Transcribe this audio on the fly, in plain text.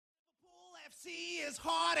is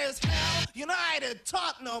hard as hell. United,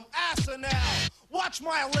 Tottenham, Arsenal. Watch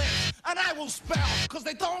my lips, and I will spell. Cause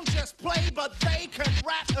they don't just play, but they can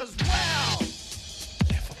rap as well.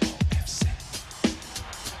 Liverpool FC.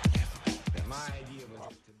 My idea was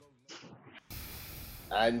to go.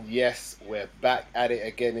 And yes, we're back at it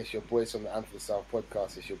again. It's your boys from the Anthem South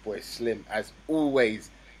podcast. It's your boy Slim, as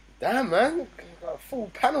always. Damn, man, we've got a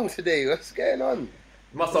full panel today. What's going on?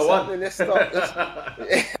 Must have won. Let's start.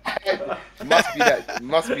 must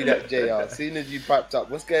be that JR. As soon as you piped up,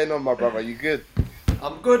 what's going on, my brother? You good?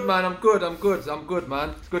 I'm good, man. I'm good, man.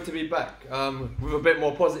 It's good to be back. With a bit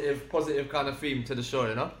more positive kind of theme to the show,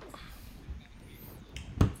 you know.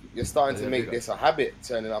 You're starting to make this a habit,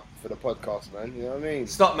 turning up for the podcast, man. You know what I mean?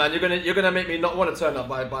 Stop, man. You're gonna make me not want to turn up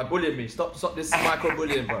by bullying me. Stop this micro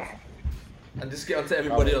bullying, bro. And just get on to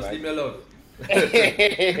everybody else. Man. Leave me alone.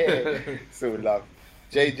 So love.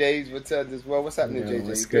 JJ's returned as well. What's happening, JJ?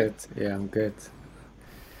 What's good? Yeah, I'm good.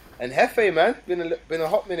 And Hefe, man, been a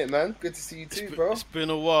hot minute, man. Good to see you too, bro. It's been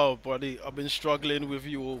a while, buddy. I've been struggling with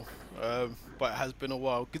you all, but it has been a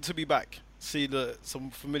while. Good to be back. See some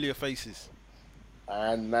familiar faces.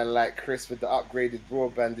 And man like Chris with the upgraded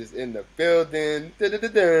broadband is in the building.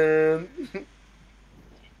 Da-da-da-dum.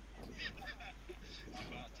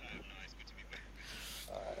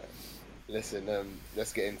 Listen,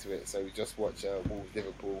 let's get into it. So we just watched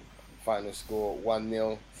Wolves-Liverpool final score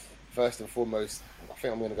 1-0. First and foremost, I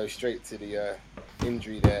think I'm going to go straight to the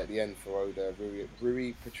injury there at the end for old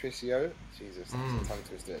Rui Patricio. Jesus, that's a tongue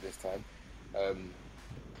twister at this time.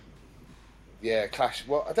 Yeah, clash.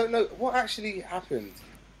 Well, I don't know what actually happened.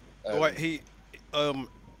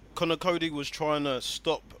 Conor Cody was trying to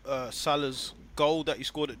stop Salah's goal that he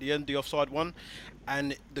scored at the end, the offside one,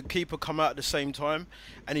 and the keeper come out at the same time,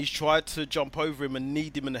 and he's tried to jump over him and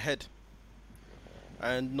kneed him in the head,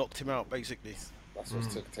 and knocked him out basically. That's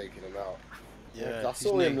what's taking him out. Yeah, I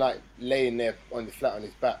saw him like laying there on the flat on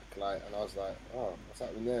his back, like, and I was like, oh, what's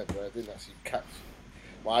happening there, bro? I didn't actually catch.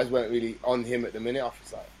 My eyes weren't really on him at the minute. I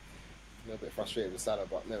was like a little bit frustrated with Salah,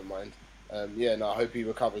 but never mind. I hope he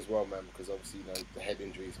recovers well, man, because obviously, the head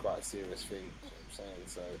injury is quite a serious thing. You know what I'm saying?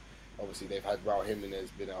 So obviously they've had Raul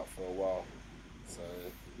Jimenez been out for a while, so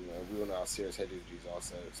we all know how serious head injuries are.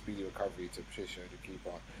 So speedy recovery to Patricio, the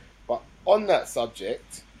keeper. But on that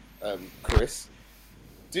subject, Chris,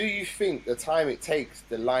 do you think the time it takes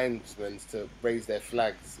the linesmen to raise their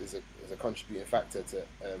flags is a contributing factor to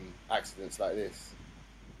accidents like this?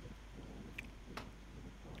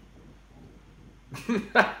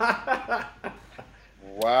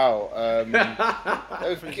 Wow.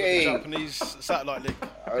 Okay. Japanese satellite link.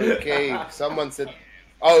 Okay. Someone said,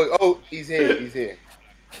 "Oh, he's here."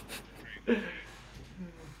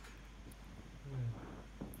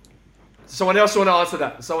 Someone else want to answer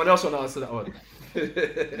that one.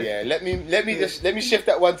 Yeah. Let me shift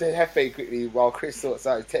that one to Hefe quickly while Chris sorts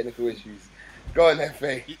out his technical issues. Go on,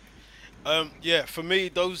 Hefe. Yeah, for me,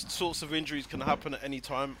 those sorts of injuries can happen at any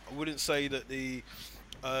time. I wouldn't say that the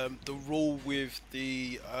rule with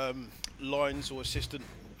the lines or assistant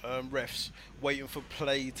refs waiting for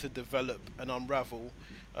play to develop and unravel,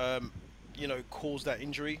 caused that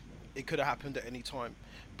injury. It could have happened at any time,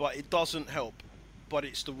 but it doesn't help. But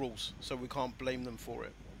it's the rules, so we can't blame them for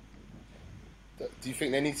it. Do you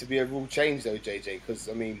think there needs to be a rule change though, JJ? Because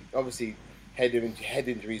I mean, obviously, head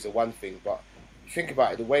injuries are one thing, but think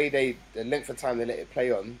about it, the length of time they let it play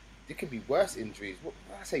on, there could be worse injuries. Well,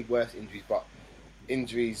 I say worse injuries, but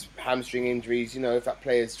injuries, hamstring injuries, if that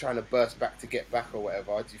player's trying to burst back to get back or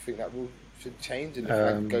whatever, do you think that rule should change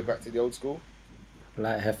and go back to the old school?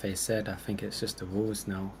 Like Hefe said, I think it's just the rules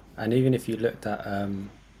now. And even if you looked at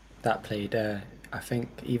that play there, I think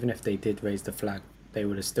even if they did raise the flag, they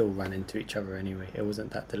would have still run into each other anyway. It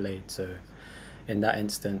wasn't that delayed, so in that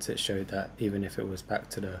instance, it showed that even if it was back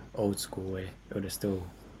to the old school way, it would have still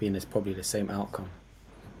been probably the same outcome.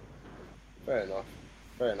 Fair enough.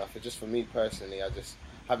 But just for me personally, I just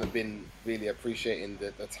haven't been really appreciating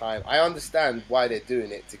the time. I understand why they're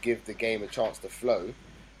doing it, to give the game a chance to flow.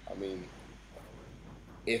 I mean,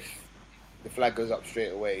 if the flag goes up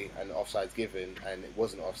straight away and the offside's given and it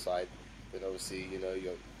wasn't offside, then obviously,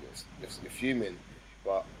 you're fuming.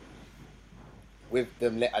 But with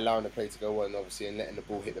them allowing the play to go on, obviously, and letting the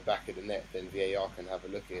ball hit the back of the net, then VAR can have a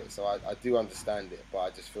look at it. So I do understand it, but I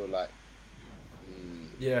just feel like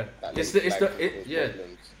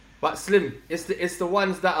But Slim, it's the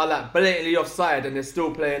ones that are like blatantly offside and they're still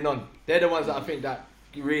playing on. They're the ones that I think that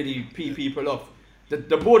really pee people off.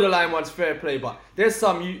 The borderline one's fair play, but there's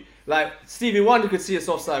some like Stevie Wonder could see us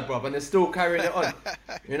offside, bruv, and they're still carrying it on.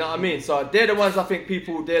 You know what I mean? So they're the ones I think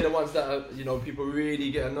they're the ones that people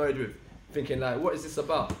really get annoyed with, thinking like, what is this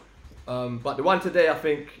about? But the one today, I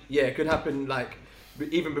think, yeah, it could happen like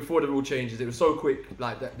even before the rule changes. It was so quick,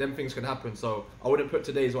 like them things can happen. So I wouldn't put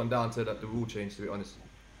today's one down to the rule change, to be honest.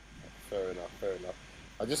 Fair enough.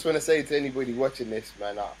 I just want to say to anybody watching this,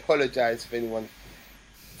 man, I apologise for anyone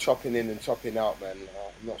chopping in and chopping out, man.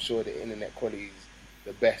 I'm not sure the internet quality is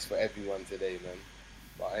the best for everyone today, man.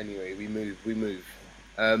 But anyway, we move.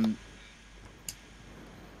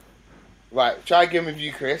 Right, try again with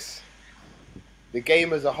you, Chris. The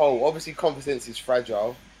game as a whole, obviously confidence is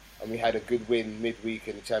fragile, and we had a good win midweek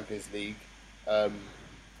in the Champions League.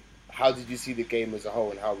 How did you see the game as a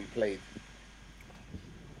whole and how we played?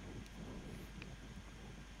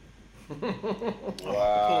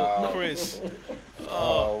 Wow. Poor Chris.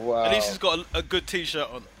 Oh, wow. At least he's got a good t-shirt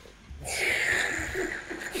on.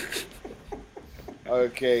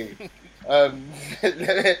 Okay.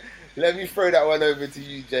 Let me throw that one over to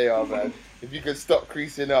you, JR, man. If you could stop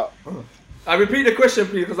creasing up. I repeat the question,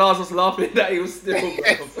 please, because I was just laughing that he was still.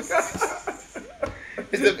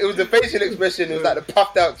 It was the facial expression. It was like the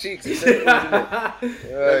puffed out cheeks. Repeat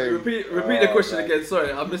the question again.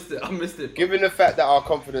 Sorry, I missed it. Given the fact that our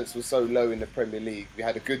confidence was so low in the Premier League, we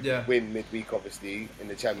had a good win midweek, obviously, in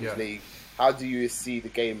the Champions League. How do you see the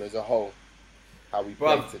game as a whole? How we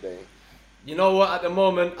played today? You know what? At the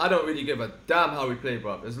moment, I don't really give a damn how we play,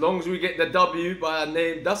 bro. As long as we get the W by our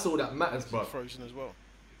name, that's all that matters, bro. Frozen as well.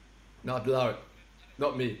 No, allow it.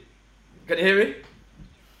 Not me. Can you hear me?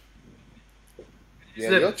 Yeah,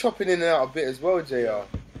 you're chopping in and out a bit as well, JR.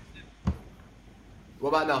 What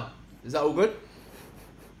about now? Is that all good?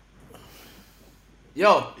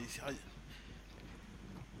 Yo.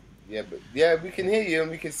 Yeah, we can hear you and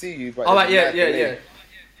we can see you. But all right, yeah.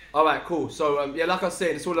 All right, cool. So like I was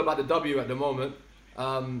saying, it's all about the W at the moment.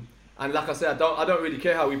 And like I said, I don't really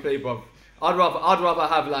care how we play, bro. I'd rather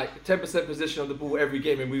have like 10% possession of the ball every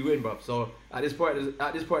game and we win, bro. So at this point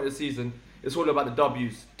of the season, it's all about the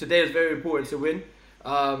W's. Today is very important to win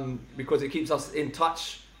because it keeps us in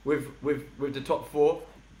touch with the top four,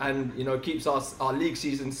 and keeps our league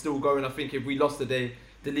season still going. I think if we lost today,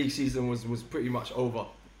 the league season was pretty much over,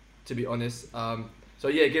 to be honest. So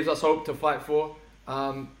yeah, it gives us hope to fight for.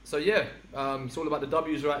 It's all about the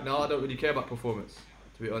W's right now. I don't really care about performance,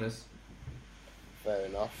 to be honest. Fair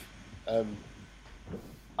enough.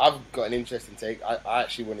 I've got an interesting take. I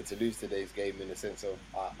actually wanted to lose today's game in the sense of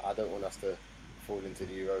I don't want us to fall into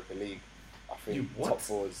the Europa League. I think top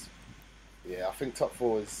four is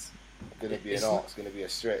going to be an art. It's going to be a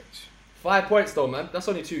stretch. 5 points though, man. That's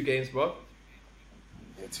only 2 games, bro.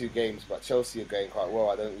 Yeah, 2 games, but Chelsea are going quite well.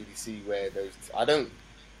 I don't really see where those. I don't.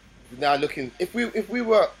 Now looking, if we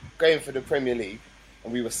were going for the Premier League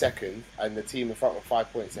and we were second and the team in front were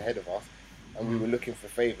 5 points ahead of us, and we were looking for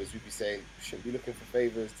favours, we'd be saying, shouldn't be looking for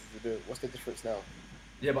favours. What's the difference now?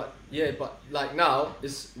 Yeah, but like now,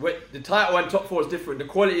 the title and top 4 is different. The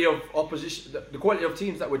quality of opposition, the quality of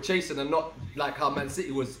teams that we're chasing are not like how Man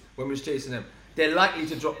City was when we was chasing them. They're likely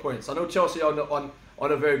to drop points. I know Chelsea are on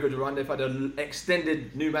a very good run. They've had an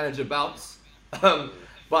extended new manager bounce.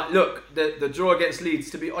 But look, the draw against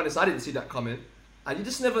Leeds, to be honest, I didn't see that coming. And you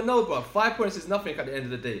just never know, bro. 5 points is nothing at the end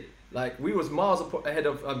of the day. Like, we was miles ahead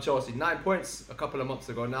of Chelsea. 9 points a couple of months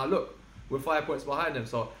ago. Now, look, we're 5 points behind them.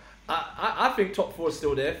 So, I think top 4 is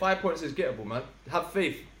still there. 5 points is gettable, man. Have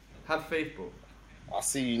faith. Have faith, bro. I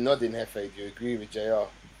see you nodding, Hefe. Do you agree with JR?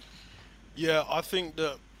 Yeah, I think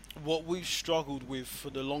that what we've struggled with for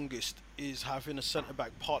the longest is having a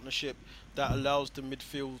centre-back partnership that allows the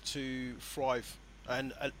midfield to thrive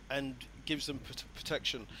and gives them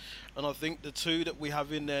protection. And I think the 2 that we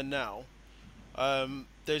have in there now,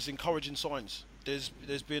 there's encouraging signs. There's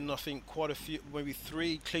been, I think, quite a few, maybe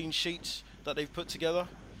 3 clean sheets that they've put together.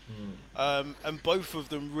 And both of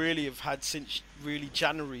them really have had since really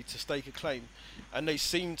January to stake a claim. And they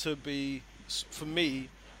seem to be, for me,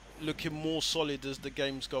 looking more solid as the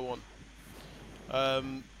games go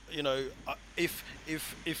on. If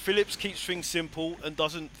Phillips keeps things simple and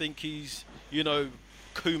doesn't think he's,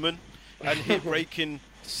 Koeman and hit breaking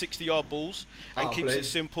 60-yard balls and keeps it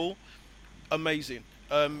simple, amazing.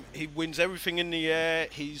 He wins everything in the air.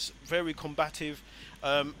 He's very combative.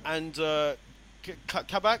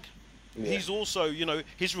 Kabak, he's also,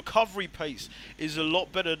 his recovery pace is a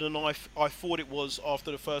lot better than I thought it was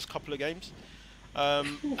after the first couple of games. And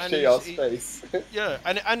he's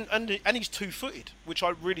 2-footed, which I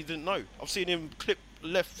really didn't know. I've seen him clip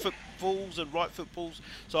left foot balls and right foot balls,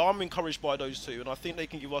 so I'm encouraged by those 2, and I think they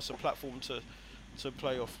can give us a platform to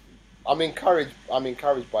play off. I'm encouraged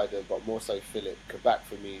by them, but more so Philip. Kabak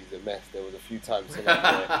for me is a mess. There was a few times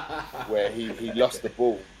where he lost the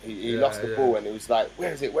ball. He lost the ball, and it was like,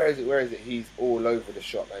 where is it? He's all over the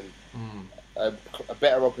shop, and a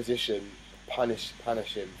better opposition punish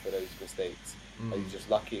him for those mistakes. And he's just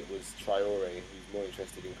lucky it was Traore who's more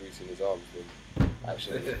interested in greasing his arms than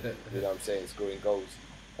actually, you know what I'm saying, scoring goals.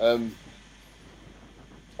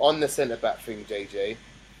 On the centre back thing, JJ,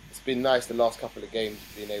 it's been nice the last couple of games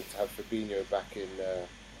being able to have Fabinho back in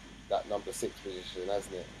that number 6 position,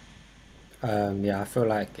 hasn't it? Yeah, I feel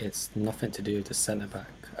like it's nothing to do with the centre back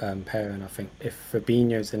pairing. I think if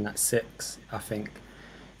Fabinho's in that 6, I think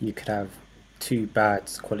you could have 2 bad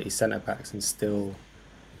quality centre backs and still.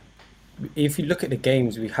 If you look at the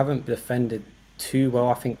games, we haven't defended too well.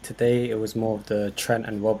 I think today it was more of the Trent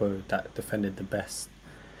and Robbo that defended the best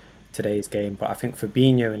today's game. But I think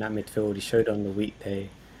Fabinho in that midfield, he showed on the weekday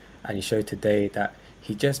and he showed today that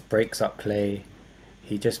he just breaks up play.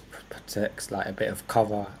 He just protects like a bit of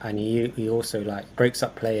cover, and he also like breaks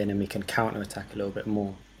up play, and then we can counter attack a little bit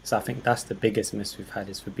more. So I think that's the biggest miss we've had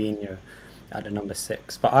is Fabinho at the number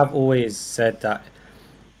 6. But I've always said that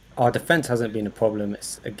our defense hasn't been a problem.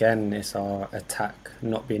 It's our attack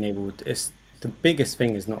not being able to, it's the biggest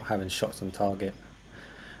thing is not having shots on target.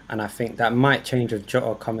 And I think that might change with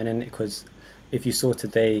Jota coming in, because if you saw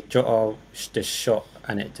today, Jota just shot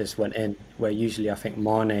and it just went in, where usually I think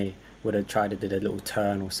Mane would have tried to do a little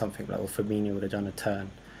turn or something, like, or Firmino would have done a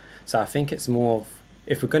turn. So I think it's more of,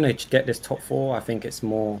 if we're going to get this top 4, I think it's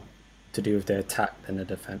more to do with the attack than the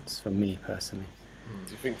defence, for me personally.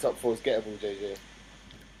 Do you think top 4 is gettable, JJ?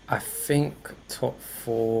 I think top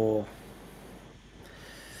 4,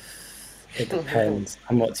 it depends.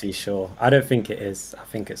 I'm not too sure. I don't think it is. I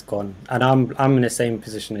think it's gone. And I'm in the same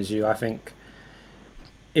position as you. I think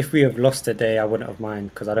if we have lost today, I wouldn't have mind,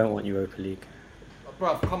 because I don't want Europa League.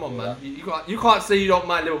 Bruv, come on, man. You can't say you don't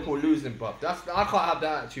mind Liverpool losing, bruv. I can't have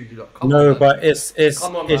that attitude. Look, come on, but it's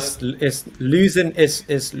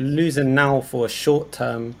losing now for a short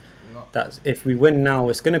term. That's if we win now,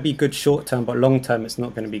 it's going to be good short term, but long term, it's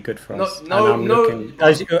not going to be good for us.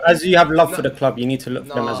 As you have love for the club, you need to look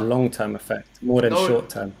for them as long term effect more than short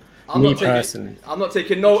term. I'm not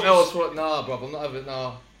taking no L's for it. Nah, bruv. I'm not having it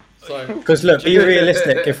now. Because look, be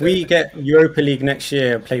realistic. If we get Europa League next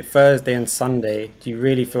year, play Thursday and Sunday, do you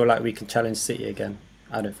really feel like we can challenge City again?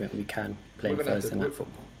 I don't think we can play Thursday night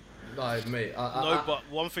football. No, mate. But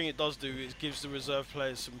one thing it does do is gives the reserve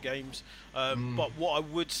players some games. But what I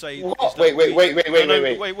would say is wait.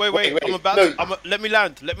 I'm about to. Let me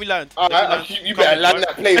land. You better land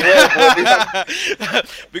that plane well, boy.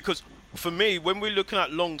 Because for me, when we're looking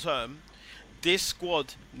at long term, this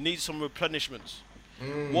squad needs some replenishments.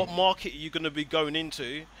 What market are you going to be going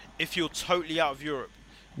into if you're totally out of Europe?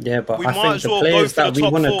 Yeah, but I think the players that we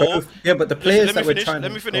want to go. Yeah, but the players that we're trying to.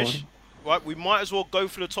 Let me finish. Right, we might as well go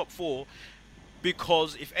for the top 4,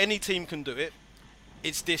 because if any team can do it,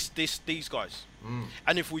 it's these guys.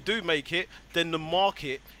 And if we do make it, then the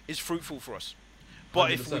market is fruitful for us. But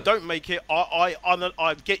 100%. If we don't make it,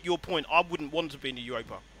 I get your point. I wouldn't want to be in the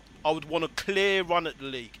Europa. I would want a clear run at the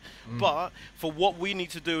league. But for what we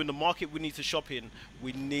need to do in the market we need to shop in,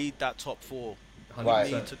 we need that top 4. Right.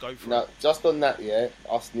 We need to go for now, it. just on that, yeah,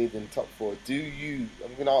 us needing top 4, I'm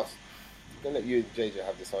going to let you and JJ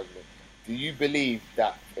have this argument. Do you believe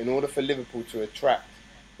that in order for Liverpool to attract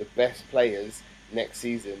the best players next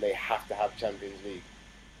season, they have to have Champions League?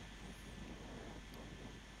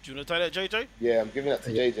 Do you want to take that, JJ? Yeah, I'm giving that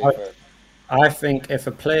to JJ first. I think if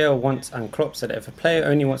a player wants, and Klopp said it, if a player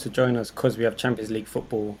only wants to join us because we have Champions League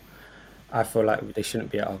football, I feel like they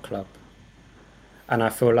shouldn't be at our club. And I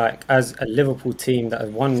feel like as a Liverpool team that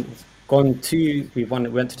has went to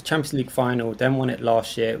the Champions League final, then won it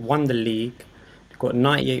last year, won the league, got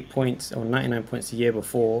 98 points or 99 points the year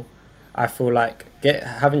before. I feel like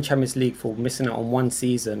having Champions League for missing out on one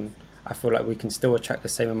season, I feel like we can still attract the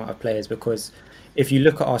same amount of players, because if you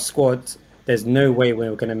look at our squad, there's no way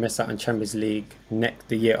we're going to miss out on Champions League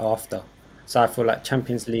the year after. So I feel like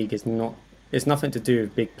Champions League is not, it's nothing to do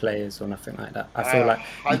with big players or nothing like that. I feel like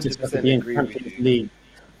you just have to be in Champions League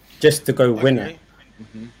just to go win it.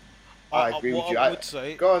 Mm-hmm. I agree with you. I would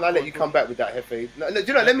say, go on, I'll let you come back with that, Hefe. No, do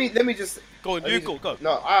you know, let me just... Go on, go.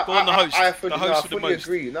 No, I fully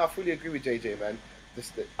agree. No, I fully agree with JJ, man.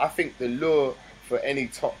 I think the lure for any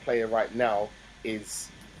top player right now is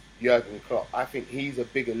Jurgen Klopp. I think he's a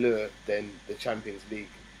bigger lure than the Champions League,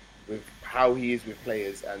 with how he is with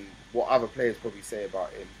players and what other players probably say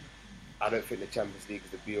about him. I don't think the Champions League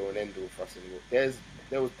is the be-all and end-all for us anymore.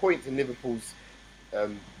 There was points in Liverpool's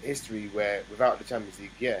history where without the Champions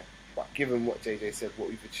League, yeah, but given what JJ said, what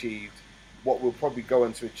we've achieved, what we'll probably go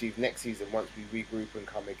on to achieve next season once we regroup and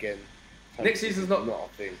come again. Next season's not a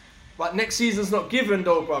thing. But next season's not given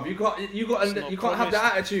though, bruv. You can't It's you not can't have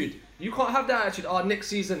that promised. attitude. You can't have that attitude. Oh, next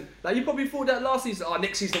season, like you probably thought that last season. Oh,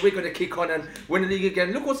 next season we're gonna kick on and win the league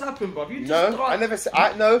again. Look what's happened, bruv. You just No, can't. I never said.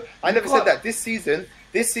 I never can't- said that. This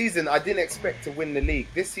season, I didn't expect to win the league.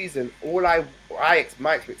 This season,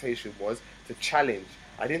 my expectation was to challenge.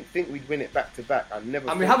 I didn't think we'd win it back to back. I never.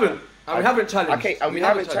 And we thought haven't. that. And we haven't challenged. Okay, and we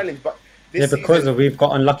haven't challenged, but Yeah, this because season, we've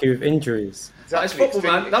got unlucky with injuries. That's exactly,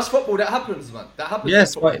 football, man. That's football. That happens, man. That happens.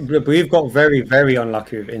 Yes, in football. but we've got very, very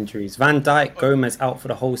unlucky with injuries. Van Dijk, Gomez out for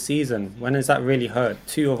the whole season. When has that really hurt?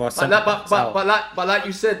 Two of our But, centre that, backs but, out. but like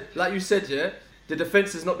you said, yeah, the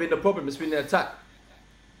defense has not been the problem. It's been the attack.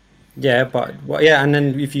 Yeah, but and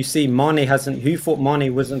then if you see Mane hasn't. Who thought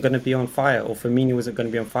Mane wasn't going to be on fire or Firmino wasn't going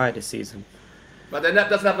to be on fire this season? But then that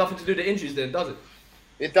doesn't have nothing to do with the injuries, then, does it?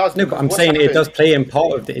 it does. No, but because I'm what's saying it happened- does play in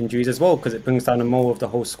part of the injuries as well because it brings down the moral of the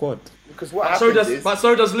whole squad. Because what But happens is,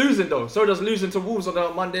 so does losing though. So does losing to Wolves on a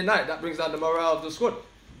Monday night. That brings down the morale of the squad.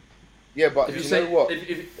 yeah, but If you you say know what?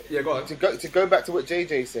 yeah, go on. To go back to what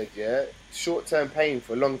JJ said, yeah, short-term pain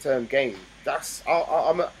for long-term gain. That's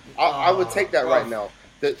I would take that right now.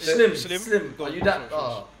 The Slim. Are you that?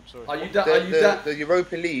 Sorry. Are you that? Are you that? the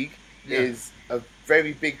Europa League Yeah. is a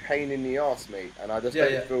very big pain in the arse, mate, and I just Yeah,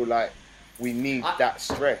 don't yeah. feel like we need that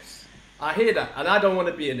stress. I hear that, and I don't want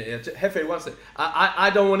to be in it. Yeah. Hefe wants it.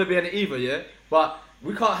 I don't want to be in it either, yeah. But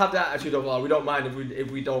we can't have that attitude of, we don't mind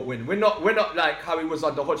if we don't win. We're not like how it was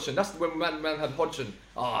under Hodgson. That's when man had Hodgson.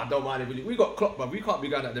 I don't mind if we got Klopp, bro. We can't be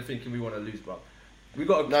going out there thinking we want to lose, bro. We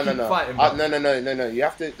got to keep fighting, bro. No. You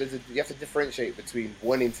have to differentiate between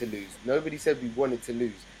wanting to lose. Nobody said we wanted to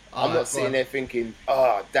lose. I'm not sitting there thinking,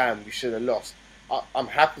 damn, we should have lost. I'm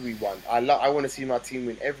happy we won. I want to see my team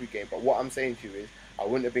win every game. But what I'm saying to you is, I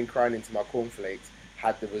wouldn't have been crying into my cornflakes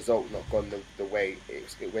had the result not gone the way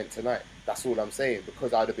it went tonight. That's all I'm saying,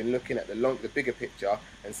 because I'd have been looking at the bigger picture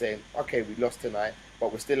and saying, okay, we lost tonight,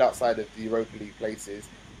 but we're still outside of the Europa League places.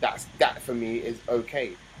 That for me is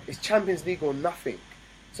okay. It's Champions League or nothing.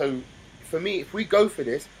 So for me, if we go for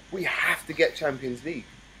this, we have to get Champions League.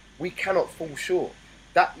 We cannot fall short.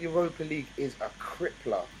 That Europa League is a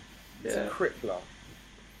crippler. It's a crippler.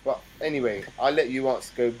 But anyway, I'll let you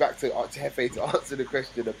go back to Hefe to answer the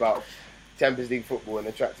question about Champions League football and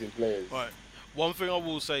attracting players. Right. One thing I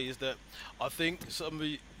will say is that I think some of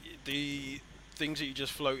the things that you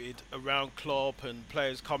just floated around Klopp and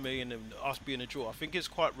players coming in and us being a draw, I think it's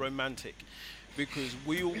quite romantic, because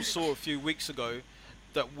we all saw a few weeks ago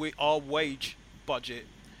that our wage budget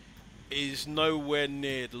is nowhere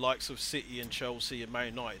near the likes of City and Chelsea and Man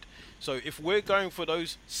United. So if we're going for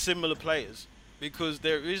those similar players, because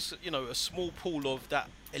there is, a small pool of that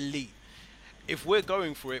elite, if we're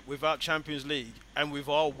going for it without Champions League and with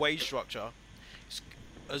our wage structure,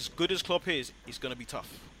 as good as Klopp is, it's going to be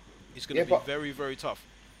tough. It's going to be very, very tough.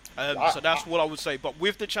 So that's what I would say. But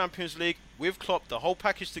with the Champions League, with Klopp, the whole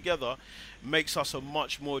package together makes us a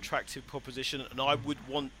much more attractive proposition, and I would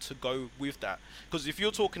want to go with that. Because if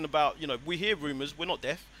you're talking about, we hear rumours, we're not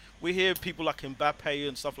deaf. We hear people like Mbappe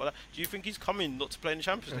and stuff like that. Do you think he's coming not to play in the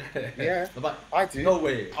Champions League? Yeah, But I do. no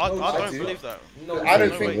way. I No way. don't believe that. No I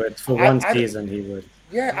don't way. think- He would. For I- one I don't- season, he would.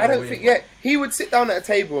 Yeah, No I don't way. think. Yeah, he would sit down at a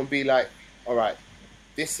table and be like, "All right,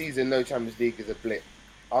 this season no Champions League is a blip.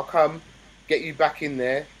 I'll come, get you back in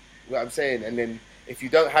there." What I'm saying, and then if you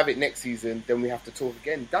don't have it next season, then we have to talk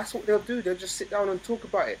again. That's what they'll do. They'll just sit down and talk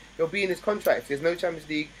about it. They'll be in his contract. If there's no Champions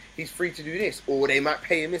League, he's free to do this, or they might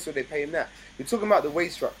pay him this, or they pay him that. You're talking about the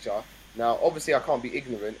wage structure. Now, obviously, I can't be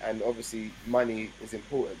ignorant, and obviously, money is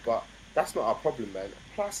important, but that's not our problem, man.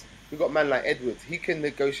 Plus, we've got a man like Edwards. He can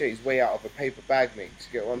negotiate his way out of a paper bag, mate. Do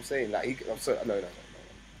you get what I'm saying? Like, no.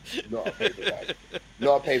 Not a paper bag.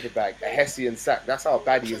 Not a paper bag. A Hessian sack. That's how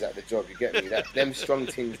bad he is at the job, you get me? Them strong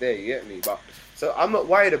things there, you get me? But so I'm not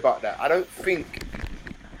worried about that. I don't think.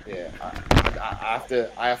 Yeah, I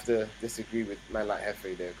have to disagree with man like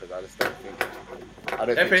Hefe there, because I just don't think. I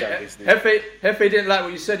don't think Champions League. Hefe didn't like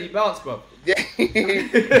what you said. He bounced, bro. Yeah, he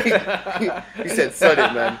said, "Sod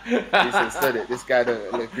it, man." He said, "Sod it." This guy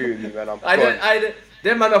don't agree with me, man. I'm gone.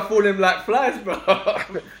 Them man are falling like flies, bro.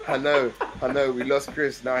 I know. We lost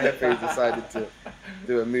Chris. Now Hefe decided to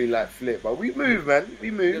do a moonlight flip, but we move, man. We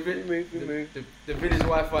move. The village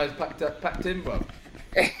Wi-Fi is packed in, bro.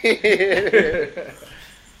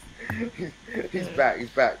 He's back.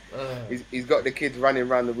 He's got the kids running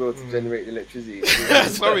around the world to generate the electricity.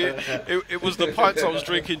 Sorry, it was the pints I was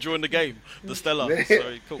drinking during the game. The Stella.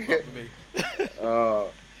 Sorry, caught up with me.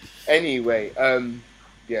 Anyway,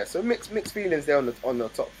 yeah. So mixed feelings there on the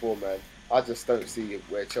top four, man. I just don't see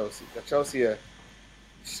where Chelsea are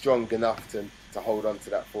strong enough to hold on to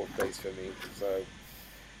that fourth place for me. So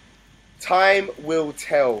Time will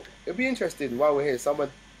tell. It'll be interesting while we're here. Someone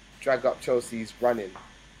drag up Chelsea's running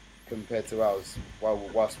compared to ours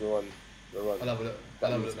whilst we're on. I'll have a look.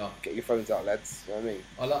 I'll have a look now. Get your phones out, lads. You know what I mean?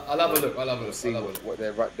 I'll have a look. We'll see what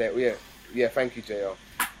they're right there. Yeah. Thank you, JR.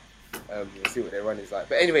 We'll see what their run is like.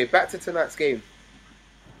 But anyway, back to tonight's game.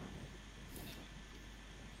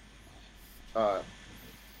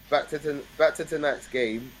 Back to tonight's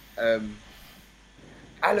game.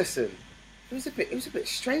 Alisson. It was a bit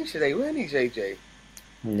strange today, weren't he, JJ?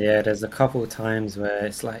 Yeah, there's a couple of times where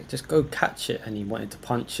it's like, just go catch it, and he wanted to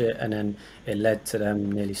punch it, and then it led to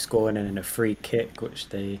them nearly scoring, and then a free kick, which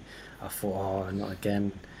I thought, oh, not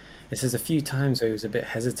again. This is a few times where he was a bit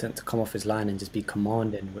hesitant to come off his line and just be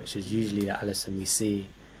commanding, which is usually the Alisson we see.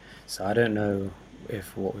 So I don't know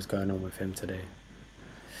what was going on with him today.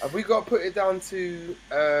 Have we got to put it down to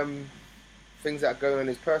things that are going on in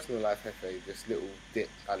his personal life, Hefe? This little dip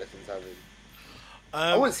Alisson's having.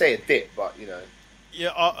 I wouldn't say a dip, but you know.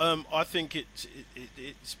 Yeah, I think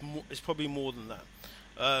it's probably more than that.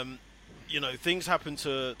 You know, things happen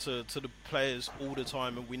to the players all the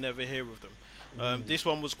time, and we never hear of them. This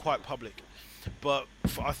one was quite public, but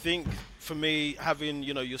I think for me, having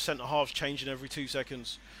your centre halves changing every 2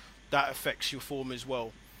 seconds, that affects your form as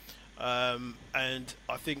well. And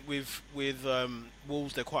I think with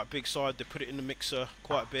Wolves, they're quite a big side. They put it in the mixer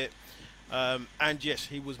quite a bit. And yes,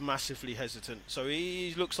 he was massively hesitant. So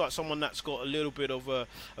he looks like someone that's got a little bit of a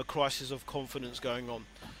crisis of confidence going on.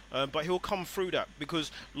 But he'll come through that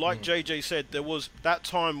because, like JJ said, there was that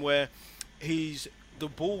time where the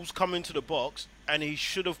ball's come into the box and he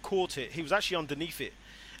should have caught it. He was actually underneath it.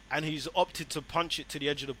 And he's opted to punch it to the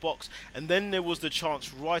edge of the box. And then there was the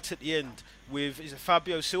chance right at the end with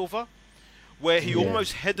Fabio Silva, where he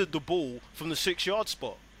almost headed the ball from the 6-yard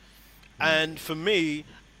spot. And for me,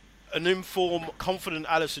 an informed, confident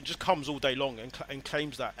Alisson just comes all day long and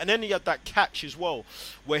claims that. And then he had that catch as well,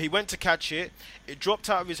 where he went to catch it, it dropped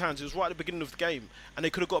out of his hands. It was right at the beginning of the game, and they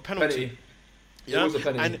could have got a penalty. It was a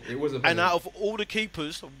penalty. And out of all the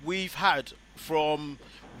keepers we've had from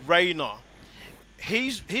Reina,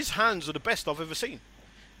 his hands are the best I've ever seen.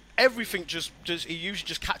 Everything just he usually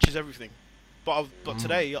just catches everything. But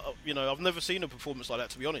today, I've never seen a performance like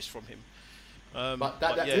that, to be honest, from him.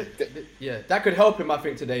 That could help him, I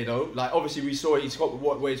think, today though. Like obviously we saw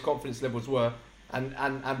where his confidence levels were, and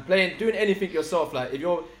doing anything yourself. Like if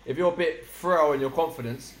you're a bit frail in your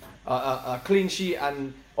confidence, a clean sheet,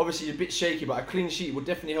 and obviously you're a bit shaky, but a clean sheet will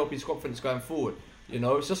definitely help his confidence going forward.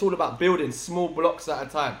 It's just all about building small blocks at a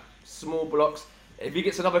time. Small blocks. If he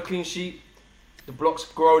gets another clean sheet, the blocks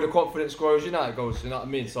grow, the confidence grows. You know how it goes. You know what I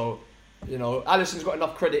mean? So. Alisson's got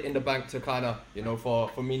enough credit in the bank to kind of,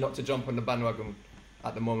 for me not to jump on the bandwagon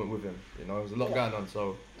at the moment with him. There's a lot going on,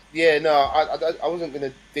 so. Yeah, no, I wasn't going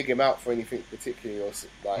to dig him out for anything particularly, or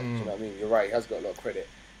like, you know what I mean? You're right, he has got a lot of credit.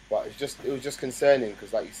 But it was just concerning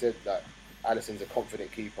because, like you said, that Alisson's a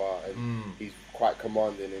confident keeper and he's quite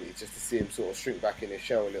commanding, and it's just to see him sort of shrink back in his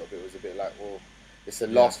shell a little bit was a bit like, well, it's the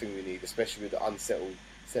last thing we need, especially with the unsettled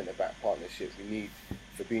centre-back partnership. We need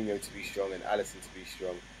Fabinho to be strong and Alisson to be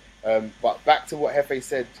strong. But back to what Hefe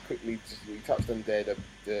said quickly, we touched on there,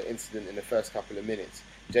 the incident in the first couple of minutes.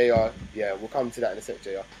 JR, yeah, we'll come to that in a sec,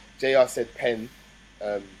 JR. JR said pen.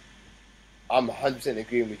 I'm 100%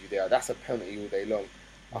 agreeing with you there. That's a penalty all day long.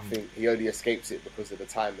 I think he only escapes it because of the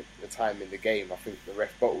time in the game. I think the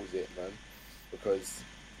ref bottles it, man. Because,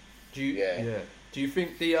 do you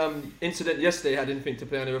think the incident yesterday had anything to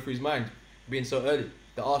play on the referee's mind, being so early?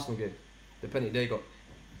 The Arsenal game, the penalty they got.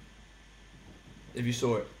 If you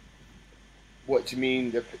saw it. What do you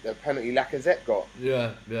mean, the penalty Lacazette got?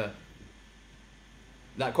 Yeah.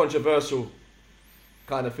 That controversial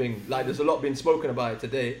kind of thing. Like, there's a lot been spoken about it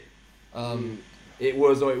today. It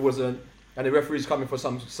was or it wasn't, and the referee's coming for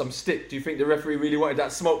some stick. Do you think the referee really wanted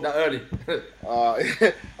that smoke that early?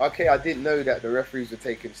 Okay, I didn't know that the referees were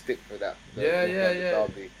taking stick for that. Yeah.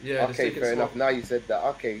 Okay, fair enough. Now you said that.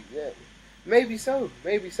 Okay, yeah, maybe so.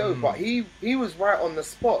 But he was right on the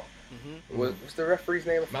spot. What's the referee's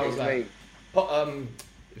name? I forget his name.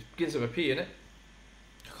 It begins with a P, innit?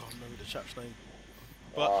 I can't remember the chap's name.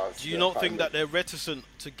 But do you not think that they're reticent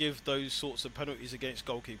to give those sorts of penalties against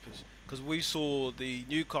goalkeepers? Because we saw the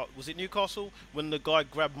Newcastle when the guy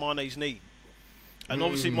grabbed Mane's knee, and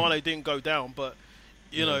obviously Mane didn't go down, but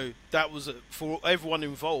that was for everyone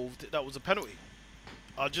involved. That was a penalty.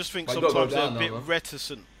 I just think sometimes they're a bit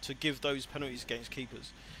reticent to give those penalties against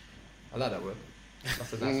keepers. I like that word.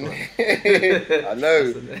 That's a nice word. I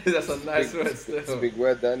know. That's a nice word. It's a big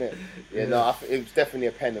word, isn't it? Yeah, no, it was definitely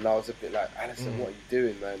a pen, and I was a bit like, Alisson, what are you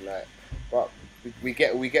doing, man? Like, but we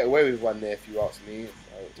get away with one there, if you ask me.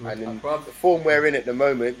 And in Bruv. the form we're in at the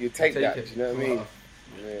moment, you take Take that. it. Do you know what I mean?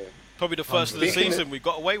 Yeah. Probably the first of the Speaking of- season we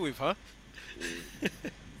got away with, huh?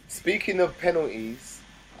 Speaking of penalties,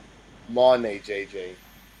 Mane, JJ,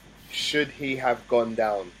 should he have gone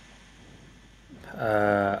down?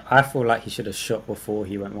 I feel like he should have shot before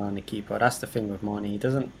he went round the keeper. That's the thing with Mane. He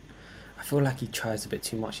doesn't. I feel like he tries a bit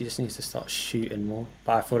too much. He just needs to start shooting more.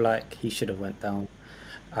 But I feel like he should have went down.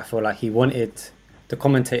 I feel like he wanted. The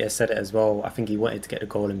commentator said it as well. I think he wanted to get the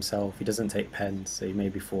goal himself. He doesn't take pens, so he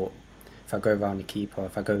maybe thought, if I go round the keeper,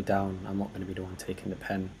 if I go down, I'm not going to be the one taking the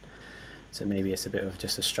pen. So maybe it's a bit of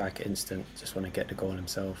just a striker instinct. Just want to get the goal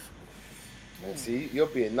himself. See, you're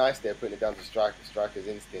being nice there, putting it down to striker's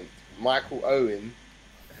instinct. Michael Owen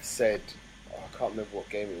said, I can't remember what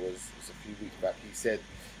game it was a few weeks back, he said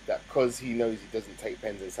that because he knows he doesn't take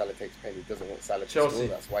pens and Salah takes pens, he doesn't want Salah to Chelsea. score,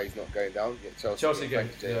 that's why he's not going down. Yeah, Chelsea game,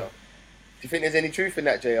 thanks, JR. yeah. Do you think there's any truth in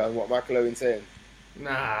that, JR, and what Michael Owen's saying? Nah,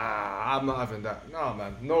 I'm not having that. No,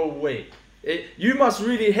 man, no way. You must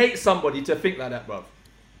really hate somebody to think like that, bruv.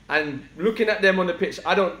 And looking at them on the pitch,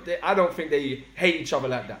 I don't think they hate each other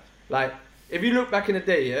like that. Like, if you look back in the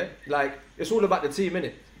day, yeah, like, it's all about the team,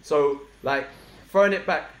 innit? So, like, throwing it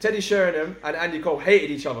back, Teddy Sheringham and Andy Cole hated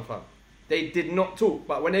each other, fam. They did not talk,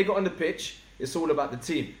 but when they got on the pitch, it's all about the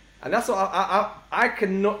team. And that's what I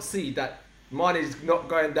cannot see that Mane is not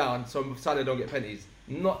going down so Salah don't get penalties.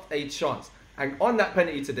 Not a chance. And on that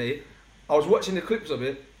penalty today, I was watching the clips of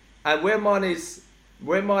it, and where Mane's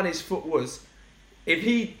foot was, if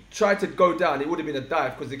he tried to go down, it would have been a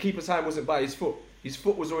dive because the keeper's hand wasn't by his foot. His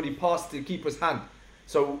foot was already past the keeper's hand.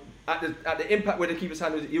 So at the impact where the keeper's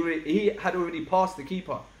hand was, he had already passed the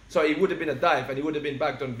keeper. So it would have been a dive and he would have been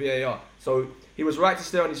bagged on VAR. So he was right to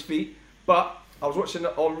stay on his feet. But I was watching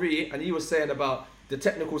Henri and he was saying about the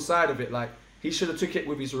technical side of it. Like, he should have took it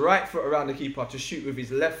with his right foot around the keeper to shoot with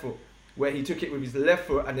his left foot, where he took it with his left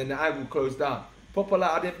foot and then the angle closed down. Proper,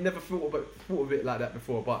 like, I've never thought of it like that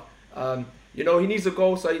before. But you know, he needs a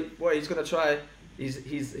goal, so he's gonna try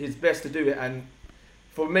his best to do it. And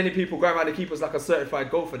for many people, going around the keeper's like a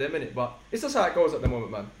certified goal for them, innit? But it's just how it goes at the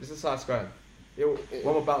moment, man. This is how it's going. One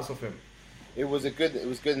more bounce off him. It was good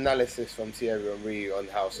analysis from Thierry Henry on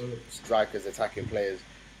how strikers, attacking players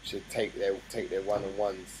should take their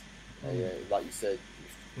one-on-ones. Yeah, like you said,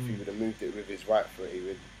 if he would have moved it with his right foot, he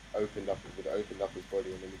would have opened up his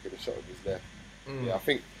body, and then he could have shot with his left. Yeah, I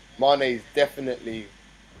think Mane's definitely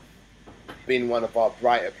been one of our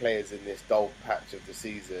brighter players in this dull patch of the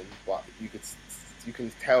season, but you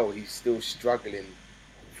can tell he's still struggling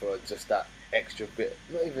for just that extra bit,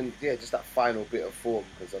 just that final bit of form,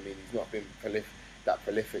 because I mean, he's not been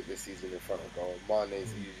prolific this season in front of goal.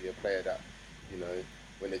 Mane's usually a player that, you know,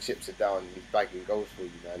 when the chips are down, he's bagging goals for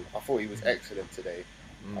you, man. I thought he was excellent today.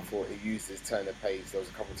 I thought he used his turn of pace. There was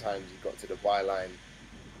a couple of times he got to the byline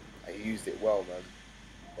and he used it well, man.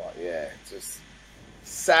 But yeah, just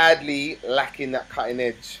sadly lacking that cutting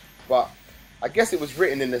edge. But I guess it was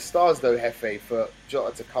written in the stars, though, Hefe, for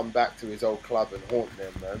Jota to come back to his old club and haunt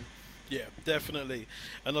them, man. Yeah, definitely.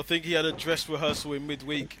 And I think he had a dress rehearsal in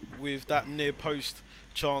midweek with that near post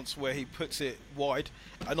chance where he puts it wide.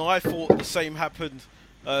 And I thought the same happened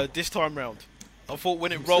this time round. I thought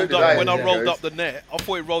when it rolled up, when I rolled up the net, I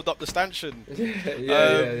thought it rolled up the stanchion.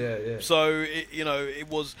 Yeah. So it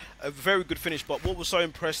was a very good finish. But what was so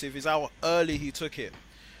impressive is how early he took it,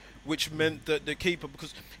 which meant that the keeper,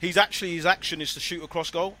 because his action is to shoot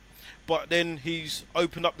across goal, but then he's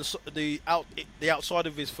opened up the outside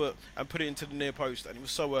of his foot and put it into the near post, and it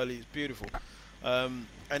was so early. It's beautiful, and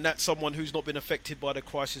that's someone who's not been affected by the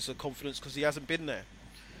crisis of confidence because he hasn't been there.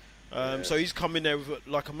 So he's come in there with,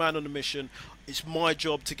 like a man on a mission. It's my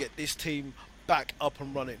job to get this team back up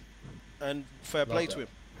and running, and fair play to him.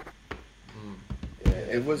 Yeah,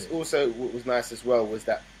 it was also, what was nice as well was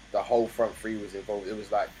that the whole front three was involved. It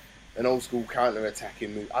was like an old school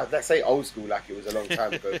counter-attacking move. Let's say old school like it was a long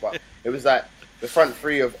time ago, but it was like the front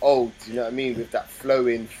three of old, you know what I mean, with that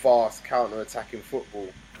flowing, fast counter-attacking football.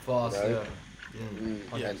 Fast, you know?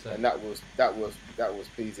 And that was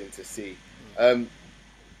pleasing to see.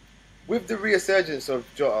 With the resurgence of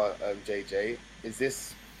Jota, JJ, is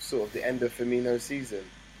this sort of the end of Firmino's season?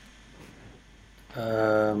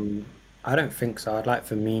 I don't think so. I'd like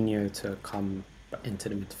Firmino to come into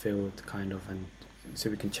the midfield, kind of, and so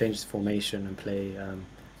we can change the formation and play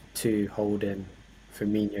two holding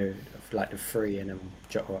Firmino, like the three, and then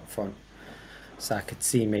Jota up front. So I could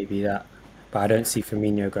see maybe that, but I don't see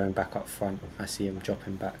Firmino going back up front. I see him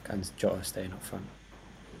dropping back and Jota staying up front.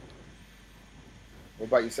 What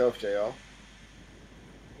about yourself, JR?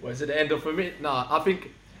 Well, is it the end of Firmino? Nah, I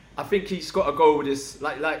think I think he's got to go with this.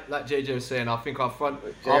 Like JJ was saying, I think our front,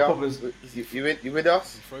 our JR, problems. you with us?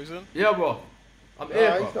 Is he frozen? Yeah, bro. I'm here,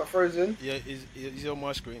 No, bro. he's not frozen. Yeah, he's on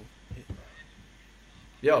my screen.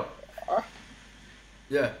 Yo. Ah.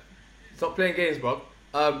 Yeah. Stop playing games, bro.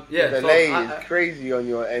 Yeah. The So delay is crazy on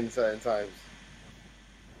your end certain times.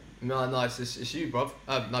 No, it's you, bro.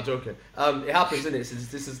 Not joking. It happens, isn't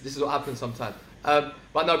it? This is what happens sometimes.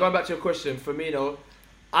 But no, going back to your question, Firmino.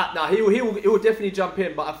 Now he will definitely jump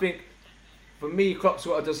in, but I think for me, Klopp's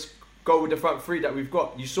got to just go with the front three that we've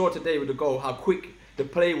got. You saw today with the goal how quick the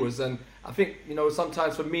play was, and I think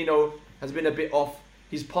sometimes Firmino has been a bit off.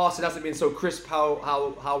 His passing hasn't been so crisp.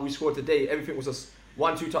 How we scored today, everything was just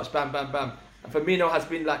 1-2 touch, bam, bam, bam. And Firmino has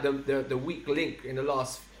been like the weak link in the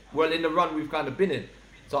in the run we've kind of been in.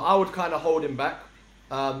 So I would kind of hold him back,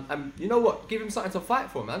 and you know what? Give him something to fight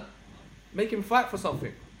for, man. Make him fight for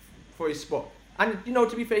something, for his spot. And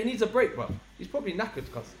to be fair, he needs a break, bro. He's probably knackered,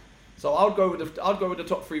 so I'll go with the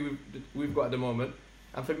top three we've got at the moment.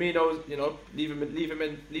 And Firmino,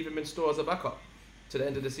 leave him in store as a backup to the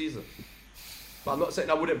end of the season. But I'm not saying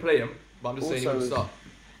I wouldn't play him, but I'm just saying he would start.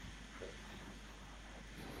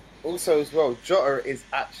 Also, as well, Jota is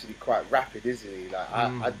actually quite rapid, isn't he?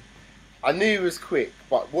 Like I knew he was quick,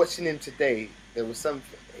 but watching him today, there was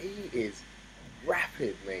something. He is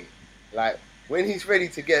rapid, mate. Like when he's ready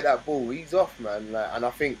to get that ball, he's off, man. Like, and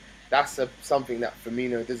I think that's something that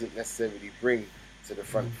Firmino doesn't necessarily bring to the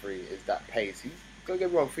front three is that pace. Don't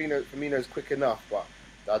get me wrong, Firmino's quick enough, but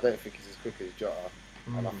I don't think he's as quick as Jota.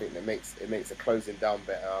 And I think it makes the closing down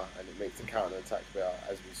better and it makes the counter attack better,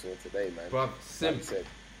 as we saw today, man. Bro, Like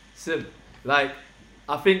Sim. Like,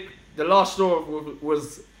 I think the last straw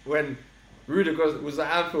was when Rudiger was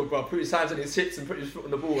at Anfield, bro, put his hands on his hips and put his foot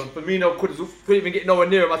on the ball, and Firmino couldn't even get nowhere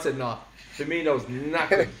near him. I said, nah, Firmino's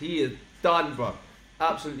knackered. He is done, bro.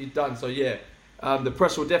 Absolutely done. So yeah, the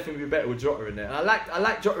press will definitely be better with Jota in there. And I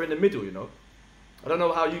like Jota in the middle, I don't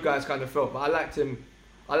know how you guys kind of felt, but I liked him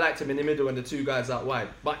in the middle and the two guys out wide.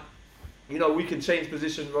 But we can change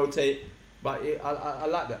position, rotate. But I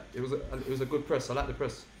like that. It was a good press. I like the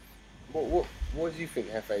press. What do you think,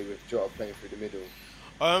 Hefe, with Jota playing through the middle?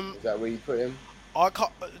 Is that where you put him?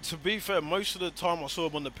 To be fair, most of the time I saw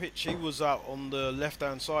him on the pitch, he was out on the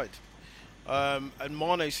left-hand side, and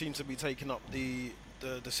Mane seemed to be taking up the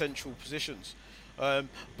central positions.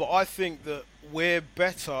 But I think that we're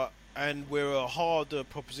better and we're a harder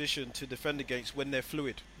proposition to defend against when they're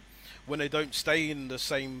fluid, when they don't stay in the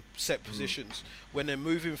same set positions, when they're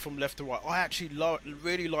moving from left to right. I actually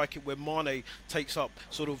really like it when Mane takes up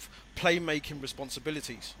sort of playmaking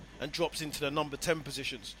responsibilities and drops into the number 10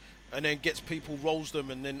 positions and then gets people, rolls them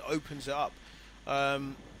and then opens it up.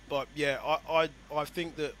 But yeah, I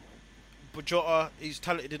think that Jota is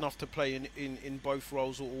talented enough to play in both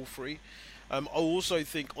roles or all three. I also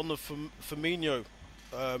think on the Firmino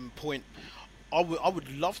point, I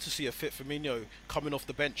would love to see a fit Firmino coming off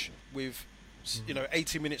the bench with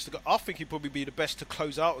 80 minutes to go. I think he'd probably be the best to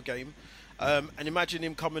close out a game, and imagine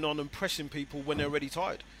him coming on and pressing people when they're already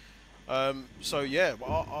tired. So yeah,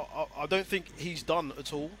 I don't think he's done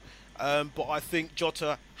at all, but I think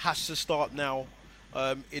Jota has to start now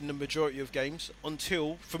in the majority of games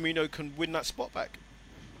until Firmino can win that spot back.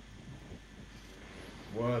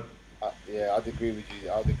 Word. Yeah, I'd agree with you.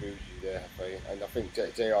 There, Hefe. And I think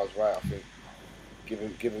JR's right. I think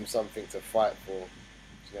give him something to fight for. Do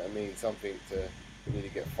you know what I mean? Something to really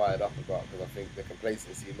get fired up about, because I think the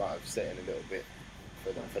complacency might have set in a little bit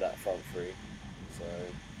for that front three. So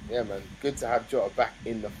yeah, man, good to have Jota back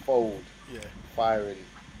in the fold, firing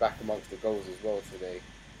back amongst the goals as well today.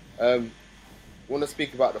 Want to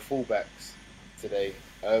speak about the fullbacks today.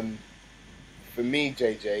 For me,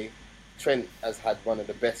 JJ, Trent has had one of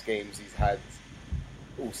the best games he's had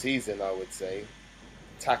all season, I would say,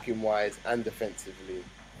 attacking wise and defensively.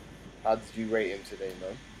 How did you rate him today,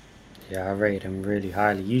 man? Yeah, I rate him really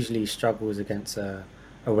highly. Usually he struggles against a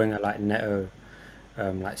winger like Neto,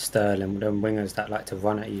 like Sterling, them wingers that like to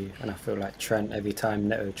run at you. And I feel like Trent, every time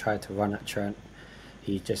Neto tried to run at Trent,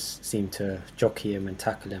 he just seemed to jockey him and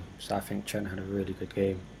tackle him. So I think Trent had a really good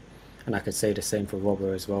game. And I could say the same for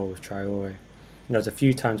Robbo as well with Traore. There's a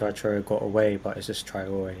few times where Traore got away, but it's just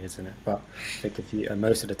Traore, isn't it? But I think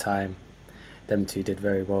most of the time, them two did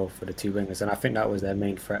very well for the two wingers. And I think that was their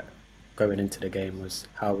main threat going into the game, was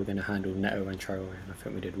how we're going to handle Neto and Traore. And I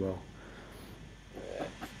think we did well.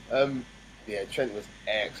 Yeah, Trent was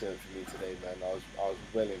excellent for me today, man. I was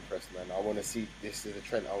well impressed, man. I want to see this is the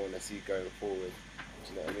Trent I want to see going forward.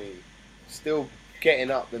 Do you know what I mean? Still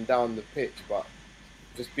getting up and down the pitch, but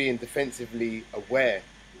just being defensively aware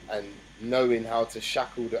and knowing how to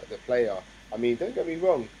shackle the player. I mean, don't get me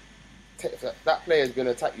wrong. that player is going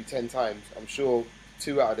to attack you 10 times. I'm sure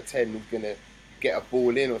 2 out of the 10 is going to get a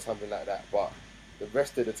ball in or something like that. But the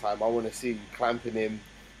rest of the time, I want to see you clamping him.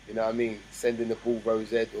 You know what I mean? Sending the ball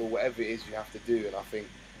rosette or whatever it is you have to do. And I think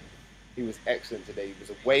he was excellent today. He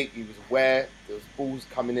was awake. He was aware. There was balls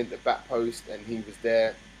coming into the back post, and he was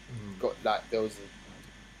there. There was an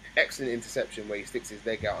excellent interception where he sticks his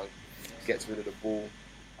leg out and gets rid of the ball.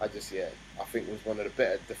 I think it was one of the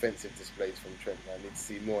better defensive displays from Trent. I need to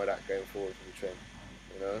see more of that going forward from Trent.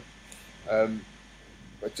 You know.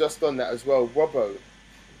 But just on that as well, Robbo,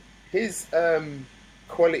 his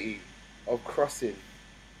quality of crossing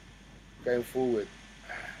going forward,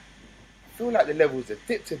 I feel like the levels have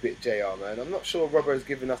dipped a bit, JR, man. I'm not sure Robbo's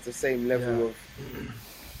giving us the same level of...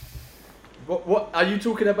 What are you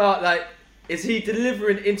talking about? Like, is he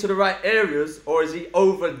delivering into the right areas, or is he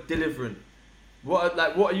over delivering? What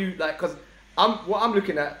are you like? Because what I'm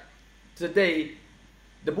looking at today,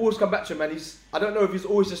 the ball's come back to him, and I don't know if he's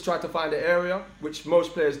always just trying to find the area, which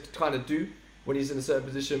most players kind of do when he's in a certain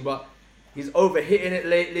position, but he's over hitting it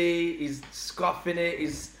lately. He's scuffing it.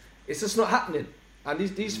 It's just not happening, and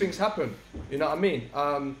these things happen. You know what I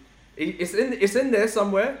mean? It's in there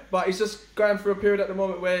somewhere, but he's just going through a period at the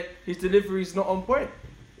moment where his delivery is not on point.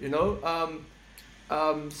 You know.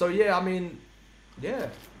 So yeah, I mean, yeah,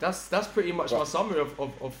 that's pretty much my summary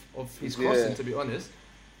of his crossing, to be honest.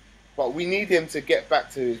 But we need him to get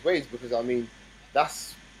back to his ways, because I mean,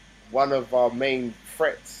 that's one of our main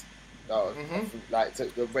threats.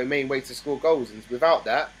 The main way to score goals, and without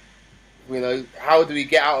that, you know, how do we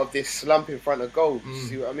get out of this slump in front of goals? You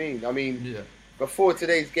see what I mean? I mean, before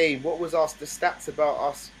today's game, what was the stats about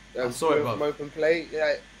us from open play?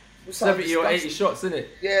 70 or 80 shots, isn't it?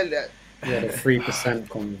 Yeah, the 3%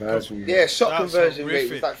 conversion. Yeah, shot conversion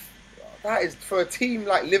rate was like, that is for a team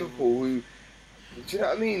like Liverpool, who, do you know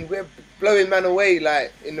what I mean? We're blowing man away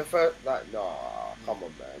like in the first, like, nah, come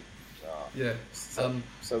on, man. Nah. Yeah.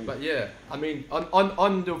 But yeah, I mean,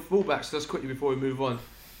 on the fullbacks, just quickly before we move on.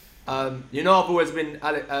 You know, I've always been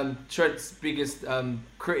Trent's biggest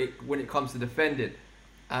critic when it comes to defending,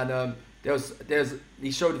 and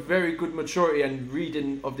he showed very good maturity and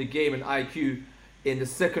reading of the game and IQ in the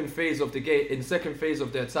second phase of the game, in the second phase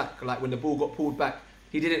of the attack. Like when the ball got pulled back,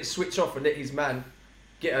 he didn't switch off and let his man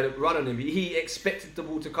get a run on him. He expected the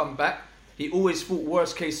ball to come back. He always thought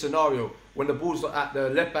worst case scenario when the balls were at the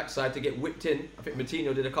left back side to get whipped in. I think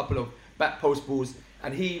Moutinho did a couple of back post balls,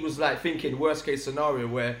 and he was like thinking worst case scenario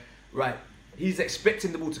where, right, he's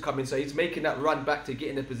expecting the ball to come in, so he's making that run back to get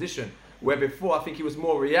in a position where before I think he was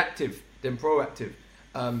more reactive than proactive.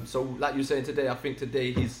 So like you're saying today, I think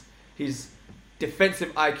today his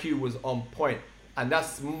defensive IQ was on point, and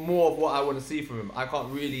that's more of what I want to see from him. I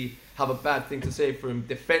can't really have a bad thing to say for him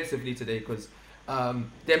defensively today, because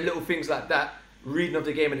them little things like that, reading of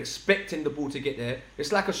the game and expecting the ball to get there,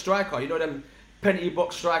 it's like a striker. You know them penalty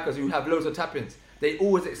box strikers who have loads of tap-ins, they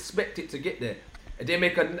always expect it to get there. If they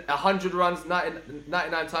make 100 runs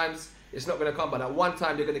 99 times, it's not going to come, but at one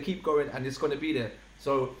time they're going to keep going and it's going to be there.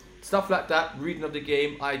 So stuff like that, reading of the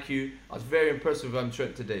game, IQ, I was very impressed with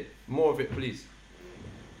Trent today. More of it, please.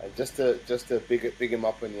 And just to big him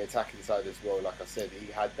up on the attacking side as well, like I said,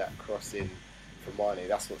 he had that cross in for Mane.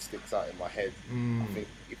 That's what sticks out in my head. I think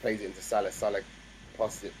he plays it into Salah. Salah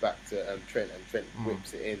passes it back to Trent, and Trent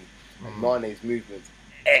whips it in. And Mane's movement's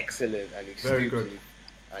excellent, and he stoops.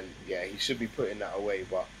 And yeah, he should be putting that away,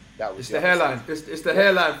 but that was... It's the hairline. It's the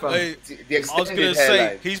hairline, fam. Hey, I was going to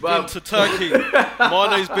say, he's been to Turkey.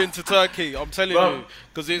 Mane's been to Turkey, I'm telling you,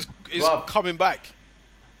 because it's coming back.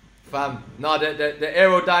 Fam, no, the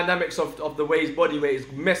aerodynamics of the way his body weight is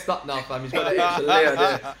messed up now, fam. He's got an extra layer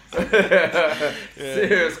there.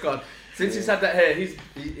 Serious, God. Since he's had that hair, he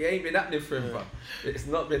ain't been happening for him, fam. It's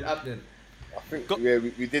not been happening. I think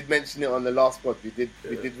we did mention it on the last pod. We did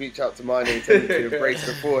reach out to Mane and tell him to embrace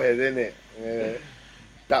the forehead, innit? Yeah.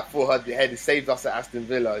 That forehead head saved us at Aston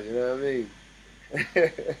Villa. You know what I mean?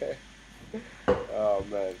 Oh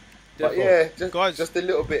man. But yeah, just a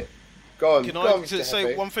little bit. Go on. Can I just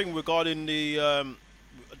say one thing regarding the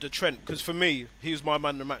Trent? Because for me, he was my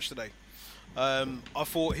man of the match today. I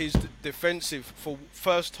thought his defensive, for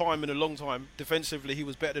first time in a long time, defensively he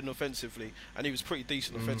was better than offensively, and he was pretty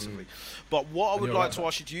decent offensively. But what I would like to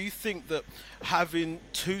ask you, do you think that having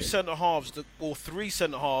two centre halves or three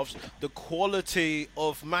centre halves, the quality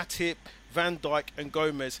of Matip, Van Dijk and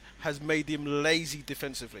Gomez has made him lazy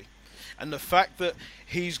defensively? And the fact that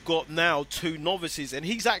he's got now two novices, and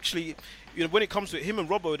he's actually, you know, when it comes to it, him and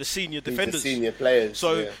Robbo are the senior defenders. The senior players.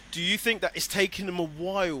 So do you think that it's taken him a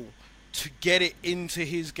while to get it into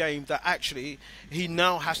his game, that actually he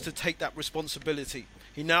now has to take that responsibility?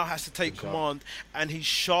 He now has to take command, and he's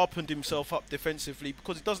sharpened himself up defensively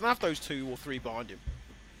because he doesn't have those 2 or 3 behind him.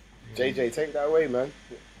 JJ, take that away, man.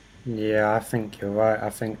 Yeah, I think you're right. I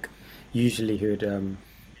think usually he would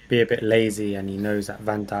be a bit lazy, and he knows that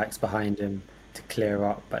Van Dijk's behind him to clear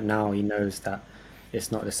up. But now he knows that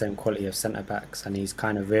it's not the same quality of centre backs, and he's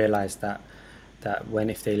kind of realised that when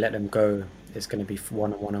if they let them go, it's going to be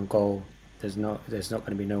one-on-one on goal. There's not going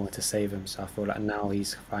to be no one to save him. So I feel like now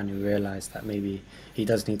he's finally realised that maybe he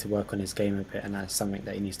does need to work on his game a bit, and that's something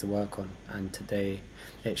that he needs to work on. And today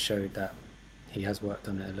it showed that he has worked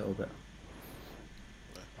on it a little bit.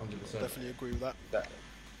 100%. Definitely agree with that.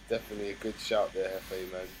 Definitely a good shout there,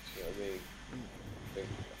 Hefe, man. You know what I mean?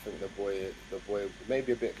 I think the boy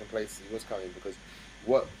maybe a bit complacent. He was coming because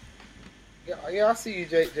what? Yeah, I see you,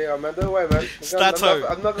 JR, man. Don't worry, man.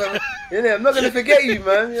 I'm not gonna forget you,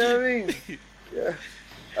 man. You know what I mean?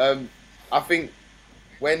 Yeah. I think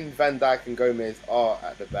when Van Dijk and Gomez are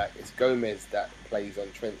at the back, it's Gomez that plays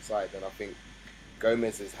on Trent's side, and I think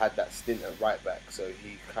Gomez has had that stint at right back, so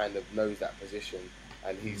he kind of knows that position,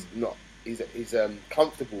 and he's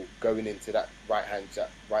comfortable going into that right hand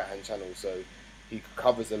channel, so he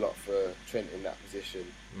covers a lot for Trent in that position.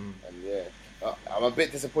 And yeah, I'm a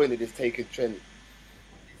bit disappointed it's taken Trent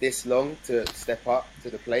this long to step up to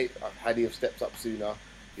the plate. Had he have stepped up sooner,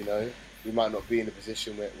 you know, we might not be in the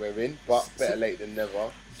position we're in, but better late than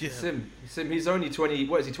never. Yeah. Sim, he's only 20.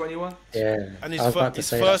 What is he? 21? Yeah, And I was about to his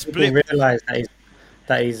say first that. People blip. realise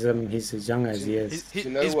that he's as young as he is. His Do you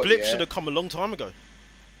know his what, blip yeah? should have come a long time ago.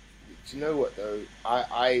 Do you know what though?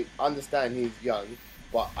 I understand he's young,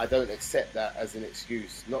 but I don't accept that as an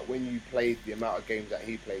excuse. Not when you played the amount of games that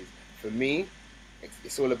he plays. For me,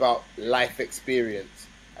 it's all about life experience.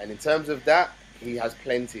 And in terms of that, he has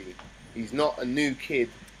plenty. He's not a new kid,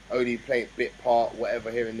 only playing bit part, whatever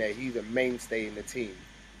here and there. He's a mainstay in the team.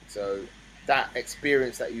 So that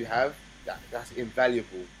experience that you have, that's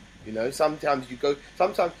invaluable. You know, sometimes you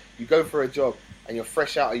go for a job and you're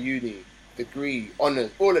fresh out of uni, degree, honours,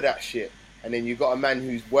 all of that shit. And then you got a man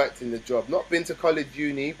who's worked in the job, not been to college,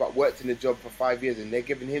 uni, but worked in the job for 5 years, and they're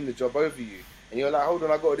giving him the job over you. And you're like, hold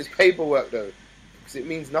on, I got all this paperwork though. Because it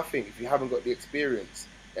means nothing if you haven't got the experience.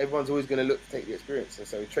 Everyone's always going to look to take the experience. And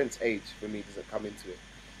so Trent's age, for me, doesn't come into it.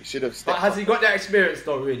 He should have stepped But has up. he got that experience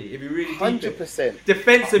though? Really, if you really deep it? 100%.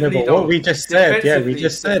 Defensively, No, but though. what we just said, we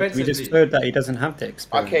just Defensively. showed that he doesn't have the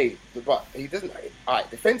experience. Okay, but he doesn't. Alright,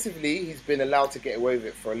 defensively, he's been allowed to get away with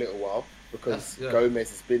it for a little while because Gomez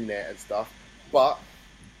has been there and stuff. But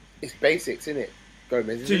it's basics, isn't it?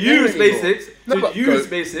 Gomez To isn't there use anymore. basics. No, To but use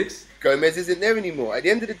basics. Gomez isn't there anymore. At the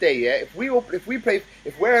end of the day, yeah, if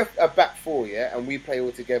we're a back four, yeah, and we play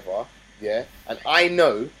all together, yeah, and I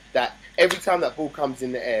know that every time that ball comes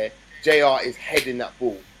in the air, JR is heading that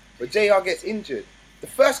ball. But JR gets injured. The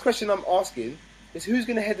first question I'm asking is who's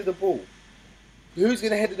going to head the ball? Who's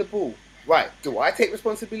going to head the ball? Right, do I take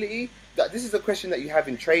responsibility? This is a question that you have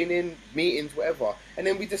in training, meetings, whatever. And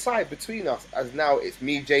then we decide between us, as now it's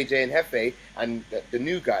me, JJ and Hefe, and the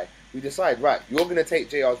new guy. We decide, right, you're going to take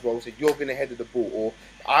JR's role, so you're going to head the ball. Or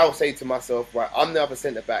I'll say to myself, right, I'm the other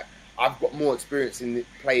centre-back. I've got more experience in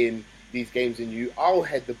playing these games than you. I'll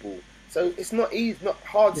head the ball. So it's not easy, not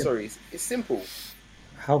hard, sorry. It's simple.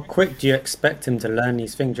 How quick do you expect him to learn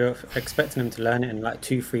these things? You're expecting him to learn it in like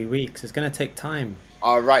 2-3 weeks. It's going to take time.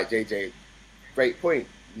 All right, JJ. Great point.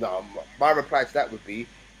 No, my reply to that would be,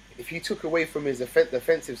 if he took away from his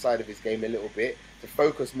defensive side of his game a little bit to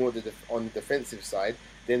focus more on the defensive side,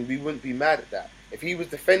 then we wouldn't be mad at that. If he was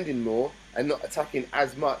defending more and not attacking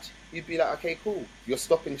as much, you'd be like, okay, cool. You're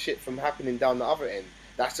stopping shit from happening down the other end.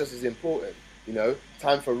 That's just as important. You know,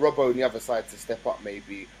 time for Robbo on the other side to step up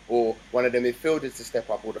maybe, or one of the midfielders to step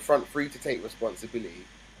up, or the front three to take responsibility.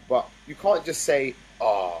 But you can't just say,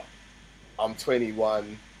 oh, I'm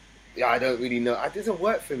 21. Yeah, I don't really know. It doesn't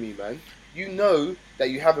work for me, man. You know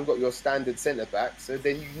that you haven't got your standard centre-back, so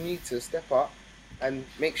then you need to step up and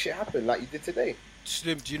make shit happen like you did today.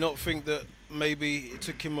 Slim, do you not think that maybe it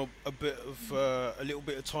took him a little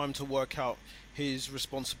bit of time to work out his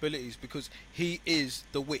responsibilities, because he is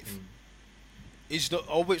the width?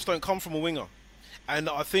 Our widths don't come from a winger. And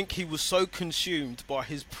I think he was so consumed by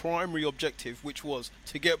his primary objective, which was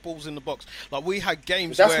to get balls in the box. Like, we had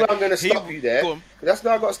games That's where where I'm going to stop you there. Go on. That's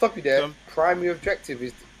where I've got to stop you there. Go on. Primary objective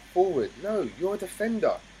is forward. No, you're a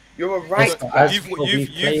defender. You're a right That's back. as You've for we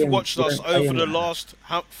play you've him, watched we us don't play over him the like that.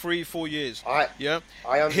 last 3-4 years. I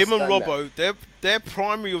understand Him and that. Robbo, their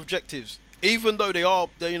primary objectives, even though they are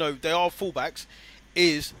fullbacks,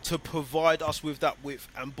 is to provide us with that width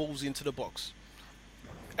and balls into the box.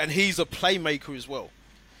 And he's a playmaker as well.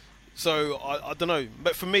 So I don't know,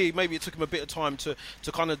 but for me, maybe it took him a bit of time to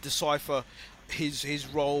kind of decipher his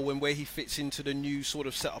role and where he fits into the new sort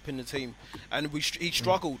of setup in the team. And he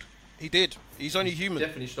struggled. He did. He's only human.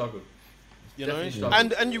 Definitely struggled. You Definitely know,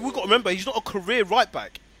 struggled. and we've got to remember he's not a career right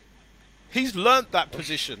back. He's learnt that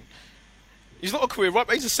position. He's not a career right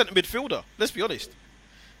back. He's a centre midfielder. Let's be honest.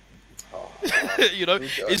 You know,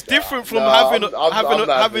 it's different from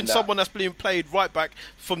having someone that's being played right back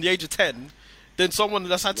from the age of 10 than someone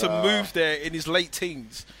that's had to move there in his late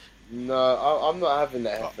teens. No, I'm not having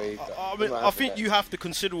that. I think you have to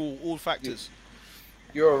consider all factors.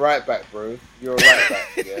 You're a right back, bro. You're a right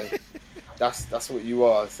back. Yeah, that's what you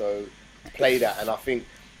are. So play that, and I think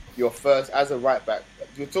your first as a right back.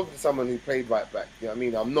 You're talking to someone who played right back. You know what I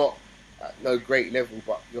mean? I'm not at no great level,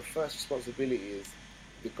 but your first responsibility is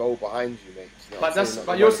the goal behind you, mate. You know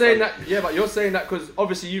But you're saying that because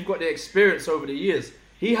obviously you've got the experience over the years.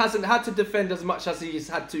 He hasn't had to defend as much as he's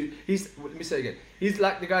had to. Let me say again. He's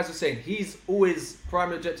like the guys were saying. He's always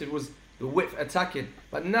primary objective was the width attacking.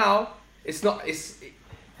 But now it's not.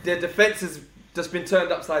 The defense has just been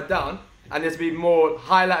turned upside down, and there's been more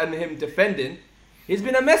highlighting him defending. He's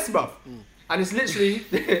been a mess, bruv. And it's literally.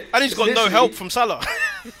 And he's got no help from Salah.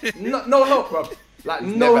 no help, bruv. Like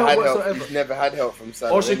no help whatsoever. He's never had help from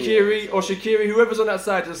Salah. Or Shaqiri, whoever's on that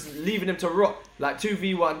side, just leaving him to rot like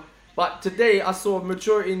 2v1. But today I saw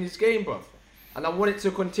maturity in his game, bruv. And I want it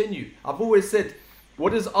to continue. I've always said,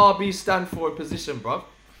 what does RB stand for in position, bruv?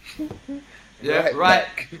 Yeah, right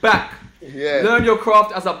back. Yeah. Learn your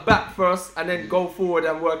craft as a back first and then go forward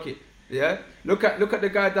and work it. Yeah? Look at the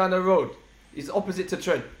guy down the road. He's opposite to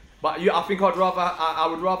Trent. But I think I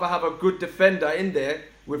would rather have a good defender in there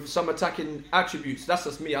with some attacking attributes. That's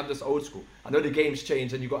just me. I'm just old school. I know the game's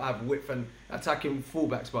changed and you've got to have width and attacking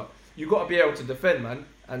fullbacks, but you've got to be able to defend, man.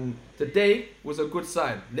 And today was a good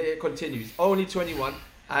sign. Let it continue. He's only 21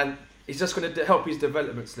 and he's just going to help his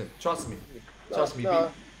development, Slim. Trust me. Trust me.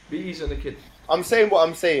 Be easy on the kid. I'm saying what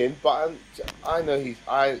I'm saying, but I know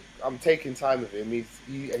I'm taking time with him.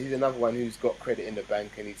 He's another one who's got credit in the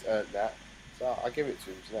bank and he's earned that. So I give it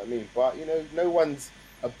to him, do you know what I mean? But, you know, no one's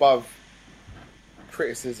above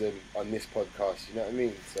criticism on this podcast, you know what I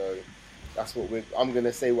mean? So that's what I'm going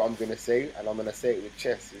to say what I'm going to say, and I'm going to say it with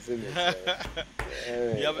chest, isn't it?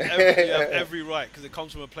 So, you have every right, because it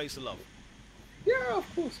comes from a place of love. Yeah,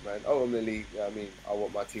 of course, man. Ultimately, you know what I mean, I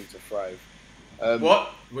want my team to thrive. What?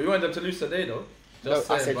 Well, you want them to lose today, though?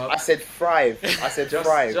 I said thrive. I said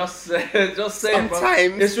thrive. Just say it, Sometimes,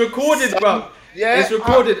 bro. It's recorded, bro. Yeah, it's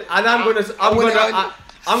recorded, and I'm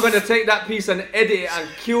gonna take that piece and edit it and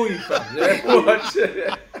kill you, fam. Yeah? Watch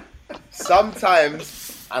it.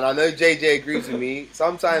 Sometimes, and I know JJ agrees with me.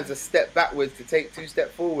 Sometimes a step backwards to take 2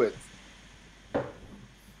 steps forwards.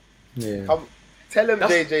 Yeah. Tell him,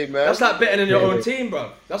 JJ, man. That's like betting on your own team,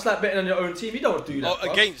 bro. That's like betting on your own team. You don't do that.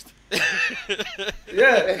 Oh, against.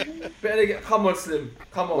 Yeah. Come on, Slim.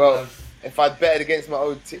 Come on, man. If I'd betted against my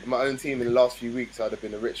own team in the last few weeks, I'd have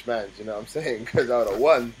been a rich man. Do you know what I'm saying? Because I would have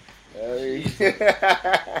won.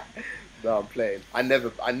 No, I'm playing. I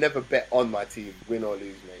never bet on my team, win or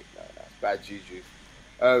lose, mate. No, that's bad juju.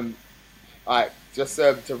 All right, just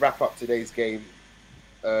to wrap up today's game,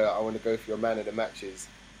 I want to go for your man of the matches.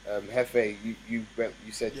 Hefe, you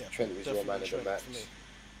said Trent was your man of the match.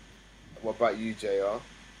 What about you, JR?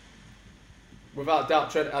 Without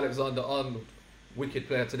doubt, Trent Alexander-Arnold, wicked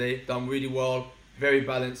player today, done really well, very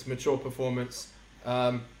balanced, mature performance.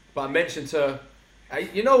 But I mentioned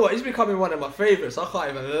you know what? He's becoming one of my favourites. I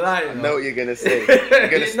can't even lie. I know what you're gonna say. You're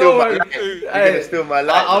gonna steal my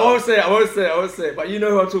line. I won't say it. But you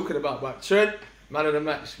know who I'm talking about. But Trent, man of the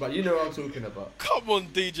match. But you know who I'm talking about. Come on,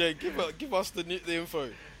 DJ, give us the info.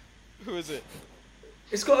 Who is it?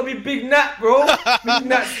 It's got to be Big Nat, bro. Big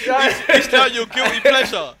Nat. It's now your guilty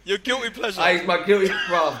pleasure. Your guilty pleasure. It's my guilty,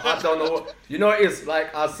 bro. I don't know what. You know what it is?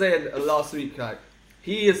 Like I was saying last week, like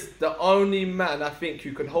he is the only man I think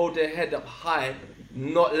who can hold their head up high,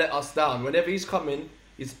 not let us down. Whenever he's coming,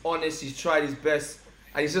 he's honest. He's tried his best,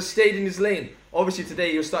 and he's just stayed in his lane. Obviously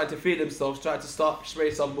today he was starting to feel himself, trying to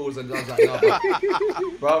spray some balls, and I was like,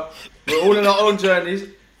 no, bro. We're all on our own journeys.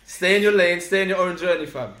 Stay in your lane, stay in your own journey,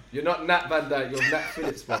 fam. You're not Nat Van Dyke, you're Nat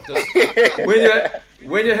Phillips, bro. Just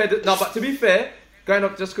when you're headed. No, but to be fair, going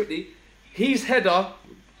up just quickly, his header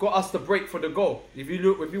got us the break for the goal. If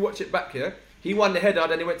you watch it back here, he won the header,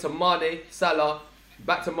 then he went to Mane, Salah,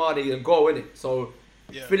 back to Mane and goal, innit? So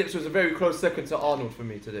Phillips was a very close second to Arnold for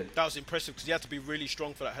me today. That was impressive because he had to be really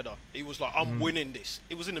strong for that header. He was like, I'm winning this.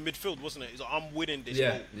 It was in the midfield, wasn't it? He's like, I'm winning this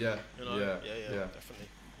goal. Yeah, Definitely.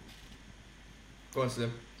 Go on,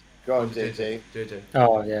 Slim. Go on, JJ. JJ.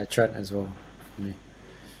 Oh yeah, Trent as well for me.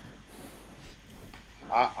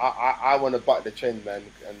 I want to buck the trend, man,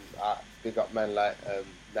 and big up man like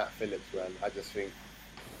Nat Phillips, man. I just think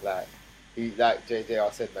like like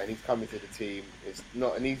JJR said, man, he's coming to the team. It's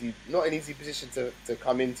not an easy position to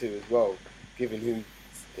come into as well, given who's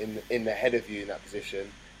in the head of you in that position,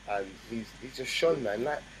 and he's just shone, man.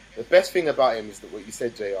 Like the best thing about him is that what you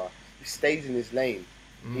said, JR. He stays in his lane.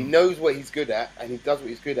 He knows what he's good at, and he does what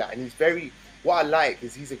he's good at, and he's very. What I like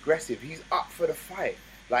is he's aggressive. He's up for the fight.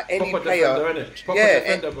 Like any Proper player, defender, innit? Proper yeah,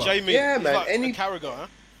 defender, bro. Jamie, Yeah, he's man, like any- a Carragher, huh?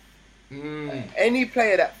 any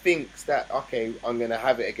player that thinks that okay, I'm gonna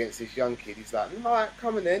have it against this young kid, he's like, all right,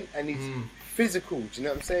 coming in, and he's physical. Do you know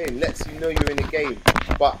what I'm saying? Lets you know you're in the game,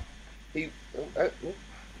 but he.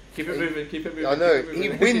 Keep it moving. I know keep it he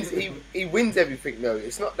moving. wins. He wins everything. No,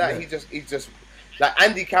 it's not that he's just like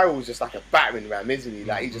Andy Carroll's just like a battering ram, isn't he?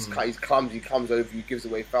 Like he's clumsy, comes over you, gives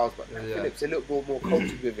away fouls. But Phillips a little bit more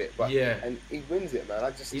cultured with it. But and he wins it,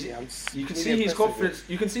 man. You can see his confidence.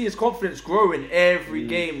 You can see his confidence growing every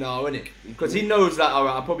game now, innit? Because he knows that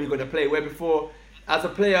alright, I'm probably going to play. Where before, as a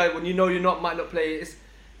player, when you know might not play,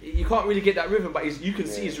 you can't really get that rhythm. But you can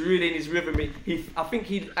see he's really in his rhythm. I think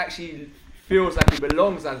he actually feels like he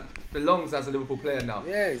belongs as a Liverpool player now.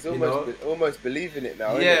 Yeah, he's almost believing it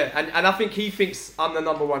now. Yeah, isn't it? and I think he thinks I'm the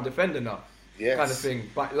number one defender now. Yes. Kind of thing.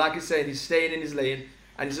 But like you're saying, he's staying in his lane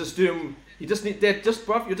and he's just doing. He just need there, just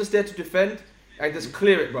bruv. You're just there to defend and just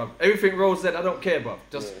clear it, bruv. Everything rolls in. I don't care, bruv.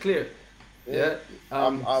 Just clear it. Yeah.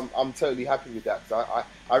 I'm totally happy with that. 'Cause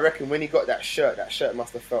I reckon when he got that shirt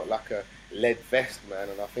must have felt like a lead vest, man.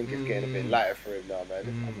 And I think it's getting a bit lighter for him now,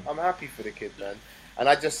 man. I'm happy for the kid, man. And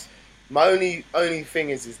my only thing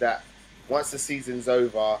is that once the season's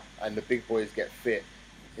over and the big boys get fit,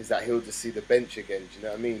 is that he'll just see the bench again. Do you know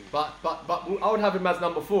what I mean? But I would have him as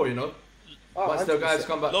number 4, you know. Oh, Once the guys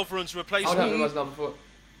come back, Lovren's I would replacement. have him as number 4.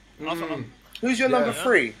 Who's your number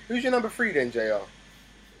 3? Who's your number 3 then, JR?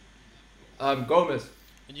 Gomez,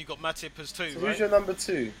 And you got Matip as 2, So right? who's your number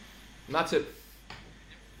 2? Matip.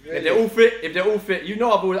 Really? If they're all fit, you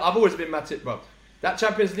know I've always been Matip, bro. That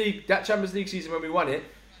Champions League season when we won it,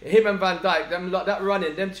 him and Van Dijk, that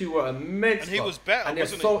running, them two were immense. And he bro. was better, And they're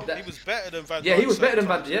wasn't so- he? He was better than Van Dijk. Yeah, he was better than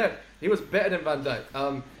Van. sometimes. Yeah, he was better than Van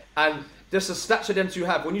Dijk. And just the stature them two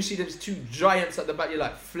have. When you see those two giants at the back, you're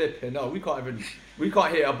like, flipping. No, we can't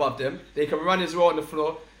hit it above them. They can run as well on the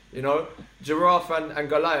floor. You know, Giraffe and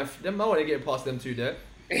Goliath. Them, I want to get past them two there.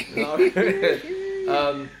 You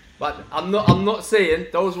know? But I'm not saying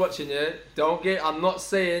those watching here. I'm not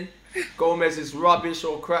saying Gomez is rubbish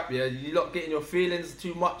or crap. Yeah, you're not getting your feelings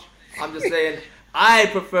too much. I'm just saying I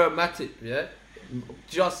prefer Matip. Yeah,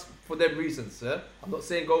 just for them reasons. Yeah, I'm not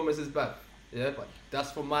saying Gomez is bad. Yeah, but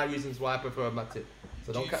that's for my reasons why I prefer Matip. So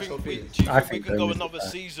Do don't you catch no think we feelings. can think go Gomez is another bad.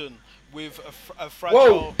 season with a Whoa,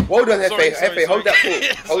 fragile... hold on, Sorry, Hefe, hold that sorry.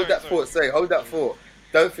 thought. Hold that Sorry. thought. Sorry, hold that thought.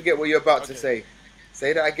 Don't forget what you're about to Okay. say.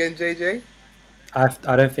 Say that again, JJ.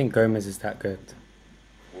 I don't think Gomez is that good.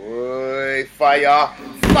 Oi, fire!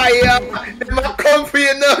 Them a come for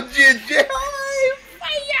you now, JJ. Oi,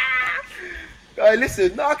 fire!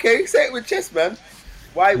 Listen, no, okay, say it with chest, man.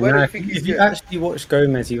 Why do No, you think he's if you good? actually watch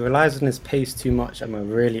Gomez, he relies on his pace too much and we're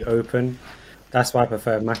really open. That's why I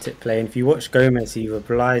prefer Matip playing. If you watch Gomez, we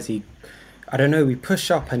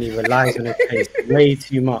push up and he relies on his pace way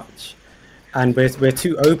too much. And we're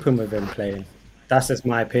too open with him playing. That's just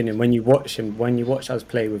my opinion. When you watch us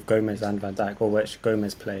play with Gomez and Van Dijk, or watch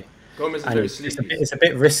Gomez play, Gomez is and very it's sleepy. a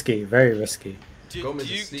bit risky, very risky. Do Gomez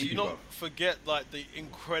is you sleepy, not bro. forget like the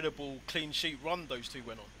incredible clean sheet run those two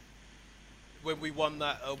went on when we won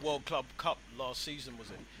that World Club Cup last season? Was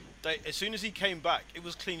it? As soon as he came back, it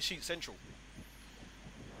was clean sheet central.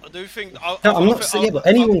 I do think. No, I'm not saying, but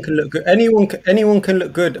anyone can look good. Anyone can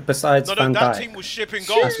look good besides No, Van that Dijk. team was shipping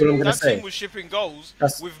goals. That's what I'm gonna That say. team was shipping goals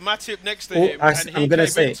That's- with Matip next to him, and he I'm gonna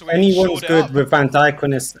came say into it and shored anyone's it good up. with Van Dijk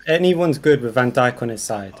on his. Anyone's good with Van Dijk on his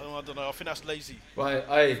side. I don't know. I think that's lazy. Right,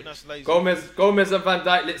 That's lazy. Gomez and Van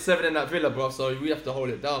Dijk lit 7 in that Villa, bro. So we have to hold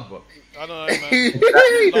it down, bro. I don't know,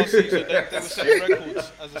 man. Last season they were setting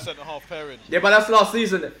records as a centre half pairing. Yeah, but that's last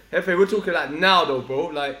season. Hefe, we're talking like now, though, bro.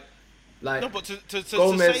 Like. No, but to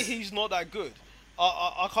Gomez- say he's not that good,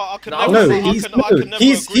 I can't. I can No, never. No, I he's can never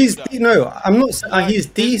agree with that. no. I'm not saying Like, he's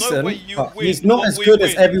there's no way decent, you but win, he's not what as we good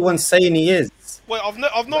as win. everyone's saying he is. Well, I've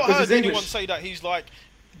not Because heard he's anyone English. say that he's like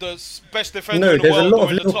the best defender No, in the there's a world lot or of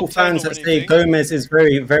in the Liverpool top 10 fans or that say anything. Gomez is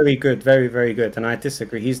very, very good, very, very good, and I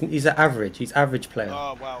disagree. He's an average. He's average player.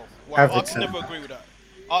 Oh wow, Average I can centre. never agree with that.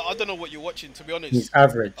 I don't know what you're watching, to be honest. He's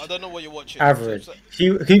average. I don't know what you're watching. Average.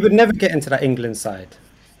 He would never get into that England side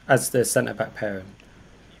as the centre back pairing.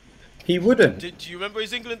 He wouldn't. Do you remember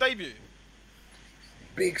his England debut?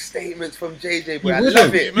 big statements from JJ, You boy. I wouldn't.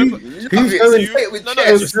 love it. You remember- Who's Love it. going- Say it with No, no,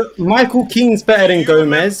 chest. Michael Keane's better than Do you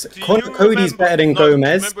remember- Gomez. do you Connor Cody's remember- better than no, do you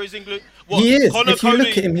Gomez. remember his English? He is. Connor If you look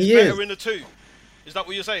Cody at him, he better is. in the 2. Is that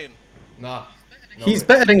what you're saying? Nah. No He's way.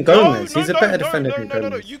 better than Gomez. He's a better no, defender no, than no, no, no.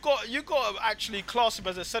 Gomez. You got to actually class him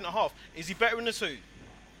as a centre half. Is he better in the 2?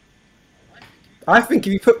 I think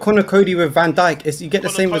if you put Connor Cody with Van Dijk, you get the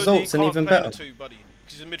Connor same Cody results and can't even play in better. the 2, buddy.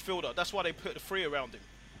 Because he's a midfielder. That's why they put the 3 around him.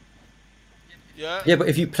 Yeah. Yeah, but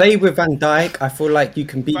if you play with Van Dijk, I feel like you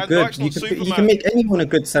can be Van good. Dijk's You not can, you Superman. can make anyone a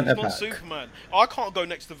good centre He's not back. Superman. I can't go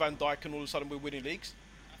next to Van Dijk and all of a sudden we're winning leagues.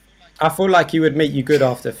 I feel like he would make you good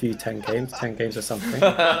after a few 10 games or something.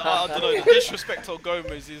 I don't know. The disrespect on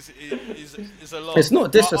Gomez is a lot. It's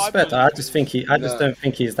not disrespect. I believe just it think is. I just don't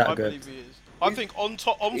think he's that I good. believe he is. I think on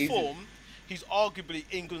He's- form, he's arguably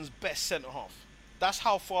England's best centre half. That's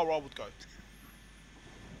how far I would go.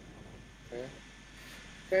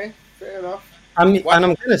 Okay, fair enough. And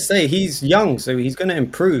I'm gonna say he's young, so he's gonna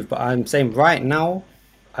improve. But I'm saying right now,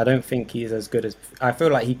 I don't think he's as good as. I feel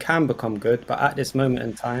like he can become good, but at this moment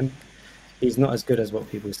in time, he's not as good as what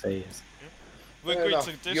people say he is. We Fair agreed enough.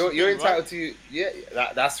 to disagree, You're entitled right?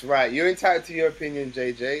 to that's right. You're entitled to your opinion,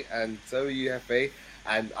 JJ, and so are you, FA.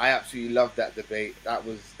 And I absolutely loved that debate. That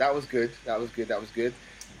was good. That was good.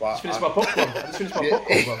 But Just finished my popcorn. I just finished my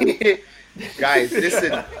popcorn, bro. guys,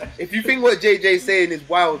 listen. If you think what JJ's saying is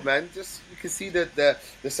wild, man, just you can see the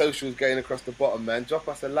socials going across the bottom, man. Drop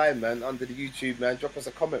us a line, man, under the YouTube, man. Drop us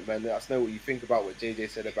a comment, man. Let us know what you think about what JJ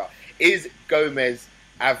said about. Is Gomez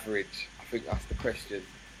average? I think that's the question.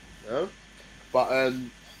 No? But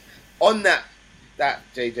on that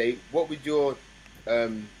JJ, what would your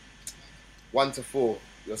 1 to 4,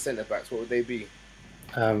 your centre backs, what would they be?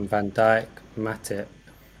 Van Dijk, Matip,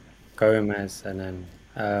 Gomez, and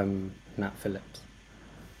then Nat Phillips.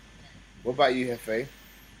 What about you, Hefe?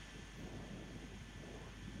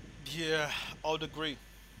 Yeah, I would agree.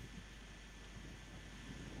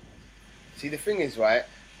 See, the thing is, right,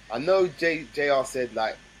 I know JR said,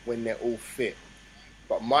 like, when they're all fit.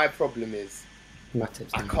 But my problem is,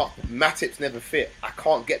 Matip's Matip's never fit. I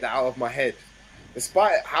can't get that out of my head.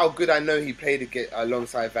 Despite how good I know he played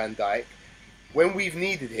alongside Van Dijk, when we've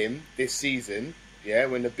needed him this season, yeah,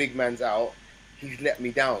 when the big man's out, he's let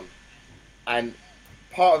me down. And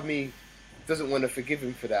part of me doesn't want to forgive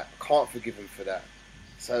him for that. Can't forgive him for that.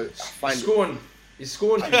 So I find He's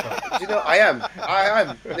scorned you, bro. you know, I am.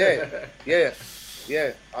 Yeah.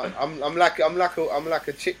 I'm like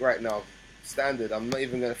a chick right now. Standard. I'm not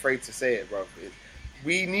even afraid to say it, bro.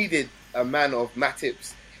 We needed a man of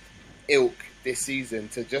Matip's ilk this season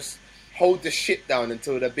to just hold the ship down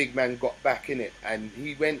until the big man got back in it, and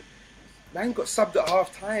he went. Man got subbed at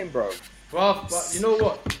half time, bro. Bro, but you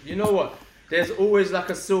know what? There's always like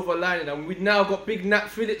a silver lining, and we now got big Nat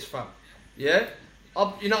Phillips, fam. Yeah,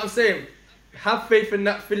 you know what I'm saying? Have faith in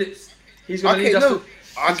Nat Phillips. He's gonna lead us.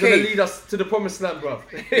 He's gonna lead us to the promised land, bro.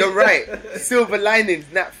 You're right. Silver linings,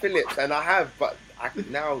 Nat Phillips, and I have, but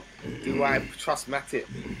do I trust Matip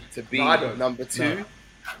to be No, I don't. number 2?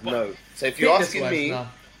 No. So if you're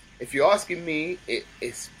asking me,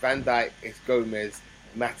 it's Van Dijk, it's Gomez,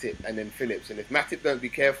 Matip, and then Phillips. And if Matip don't be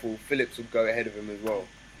careful, Phillips will go ahead of him as well,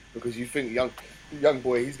 because you think young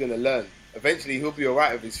boy, he's gonna learn. Eventually, he'll be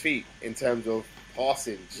alright with his feet in terms of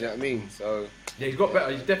passing. Do you know what I mean? So Yeah, he's got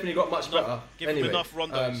better. He's definitely got much better. Give anyway, him enough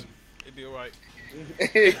rondos. It'd be alright.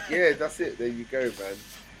 yeah, that's it. There you go, man.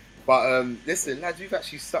 But listen, lads, we've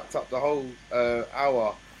actually sucked up the whole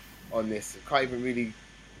hour on this. Can't even really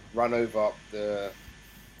run over the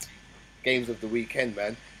games of the weekend,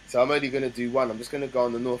 man. So I'm only going to do one. I'm just going to go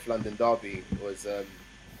on the North London derby. Was it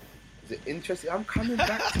interesting? I'm coming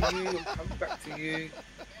back to you.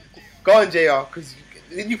 Go on, JR, because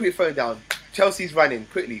then you put your phone down. Chelsea's running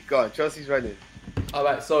quickly. Go on, Chelsea's running. All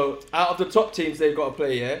right. So out of the top teams they've got to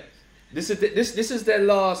play, yeah, this is their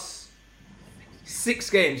last 6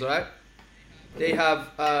 games, right? They have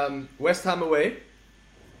West Ham away,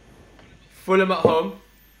 Fulham at home,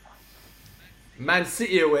 Man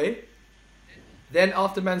City away. Then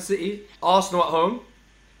after Man City, Arsenal at home.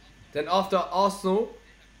 Then after Arsenal,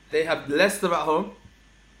 they have Leicester at home.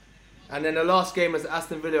 And then the last game is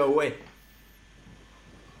Aston Villa away.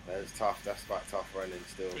 That's tough. That's quite tough running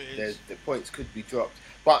still. It is. The points could be dropped.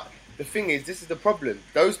 But the thing is, this is the problem.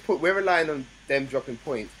 We're relying on them dropping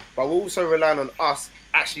points, but we're also relying on us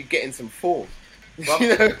actually getting some form. But-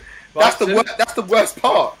 You know, but that's the worst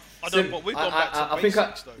part. I don't. But we've gone back to I think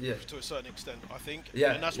basics, though, yeah. to a certain extent. I think,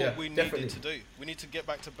 Yeah, and that's yeah, what we definitely. needed to do. We need to get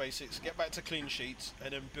back to basics, get back to clean sheets,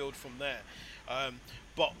 and then build from there.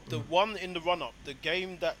 But the one in the run-up, the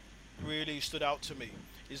game that really stood out to me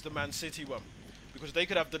is the Man City one, because they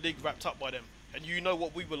could have the league wrapped up by them. and you know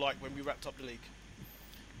what we were like when we wrapped up the league.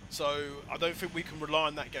 So I don't think we can rely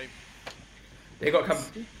on that game.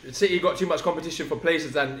 City got too much competition for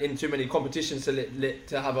places and in too many competitions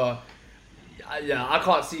to have a. Yeah, I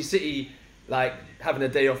can't see City like having a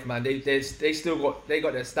day off, man. They still got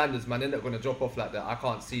their standards, man. They're not going to drop off like that. I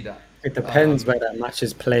can't see that. It depends where that match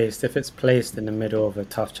is placed. If it's placed in the middle of a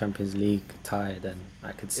tough Champions League tie, then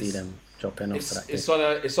I could see them dropping off for that game.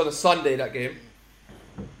 It's on a Sunday, that game.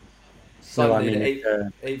 No, I Sunday, mean,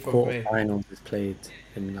 the 8th of May. quarterfinals is played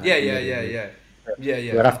in like, Yeah.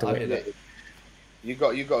 We'll have to wait. You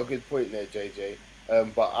got a good point there, JJ.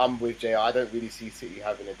 But I'm with JR. I don't really see City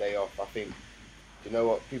having a day off. I think, you know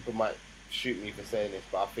what, people might shoot me for saying this,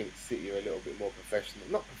 but I think City are a little bit more professional.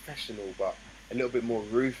 Not professional, but a little bit more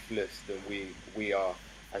ruthless than we are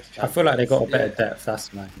as champions. I feel like they got a better depth.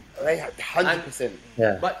 That's mine. They had 100%.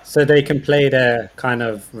 Yeah, But- so they can play their kind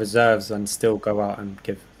of reserves and still go out and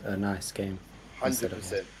give a nice game.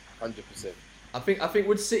 100%. I think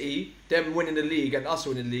with City, them winning the league and us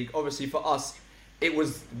winning the league, obviously for us,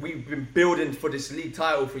 we've been building for this league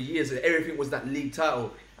title for years, and everything was that league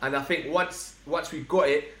title. And I think once we got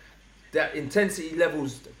it, that intensity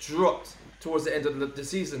levels dropped towards the end of the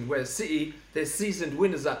season. Where City, they're seasoned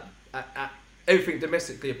winners at everything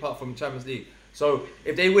domestically apart from Champions League. So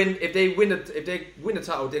if they win the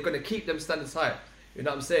title, they're going to keep them standards high. You know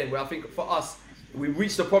what I'm saying? Where I think for us, we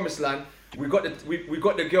reached the promised land. We got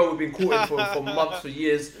the girl we've been courting for months, for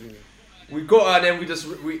years. We got her, and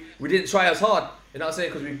then we didn't try as hard. You know what I'm saying?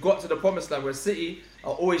 Because we got to the promised land where City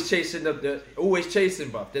are always chasing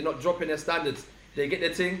bruv. They're not dropping their standards. They get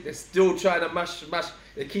their thing. They're still trying to mash.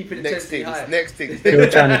 They're keeping intensity high. Next thing. Still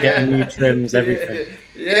trying to get new trims, everything.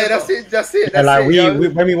 Yeah, that's it. And like we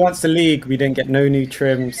when we won the league, we didn't get no new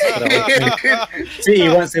trims. City,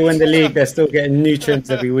 once they win the league, they're still getting new trims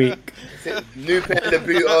every week. New pair of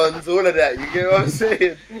boot-ons, all of that. You get what I'm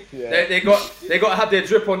saying? Yeah. They got to have their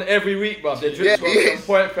drip on every week, bruv. Their drip's on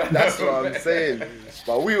point. That's what I'm saying.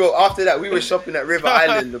 But after that we were shopping at River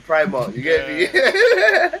Island, the Primark. You get me?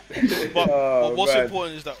 But what's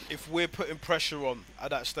important is that if we're putting pressure on at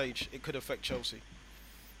that stage, it could affect Chelsea.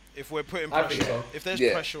 If we're putting pressure, so. if there's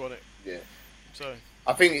pressure on it, So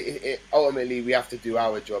I think ultimately we have to do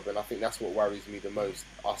our job, and I think that's what worries me the most.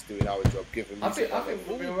 Us doing our job, giving me. I think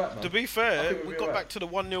we'll be alright, man. to be fair, we got back to the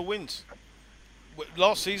 1-0 wins.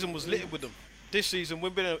 Last season was littered with them. This season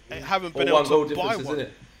haven't been able to buy one. Isn't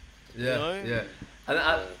it? Yeah, You know? yeah. And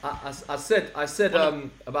I said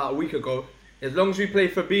about a week ago, as long as we play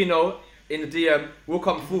Fabinho in the DM, we'll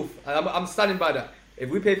come fourth. And I'm standing by that. If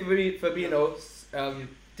we play Fabinho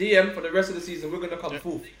DM for the rest of the season, we're gonna come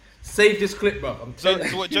fourth. Save this clip, bro. I'm telling you.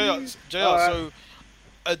 So what, JR, so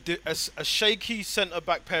a shaky centre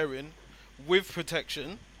back pairing with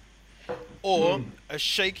protection, or a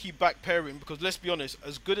shaky back pairing, because let's be honest,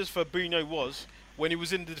 as good as Fabinho was, when he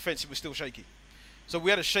was in the defence, he was still shaky. So we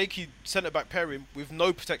had a shaky centre back pairing with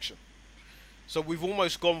no protection. So we've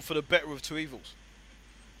almost gone for the better of two evils.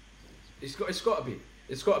 It's got to be.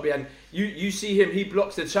 And you see him, he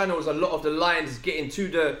blocks the channels. A lot of the lines getting to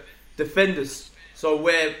the defenders. So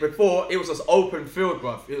where before it was just open field,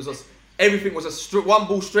 bruv. It was just everything was one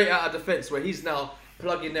ball straight out of defence. Where he's now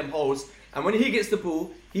plugging them holes. And when he gets the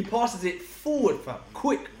ball, he passes it forward, fam,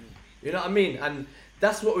 quick. You know what I mean? And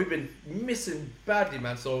that's what we've been missing badly,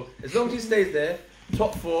 man. So as long as he stays there,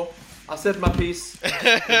 top 4. I said my piece.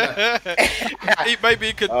 Maybe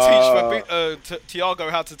he could teach Thiago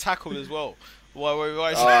how to tackle as well.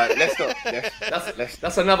 Let's not.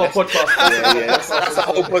 That's another podcast. That's a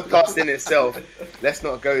whole podcast in itself. Let's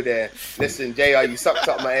not go there. Listen, JR, you sucked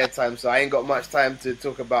up my airtime, so I ain't got much time to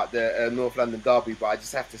talk about the North London derby. But I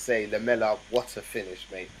just have to say, Lamela, what a finish,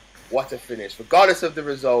 mate! What a finish! Regardless of the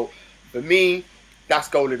result, for me, that's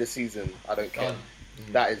goal of the season. I don't care.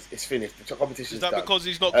 It's finished. The competition's done. Is that because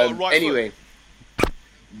he's not got a right anyway,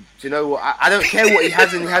 do you know what? I don't care what he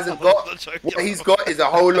has and he hasn't got. What he's got is a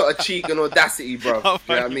whole lot of cheek and audacity, bro. You know what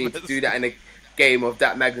I mean? To do that in a game of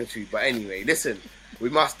that magnitude. But anyway, listen, we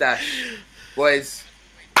must dash. Boys,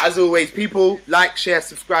 as always, people, like, share,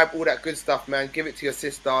 subscribe, all that good stuff, man. Give it to your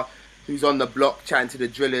sister who's on the block chatting to the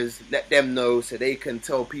drillers. Let them know so they can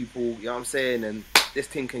tell people, you know what I'm saying? And this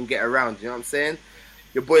thing can get around, you know what I'm saying?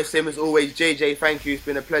 Your boy, same as always, JJ, thank you. It's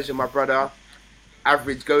been a pleasure, my brother.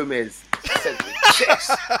 Average Gomez.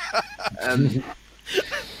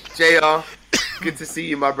 JR, good to see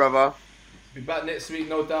you, my brother. Be back next week,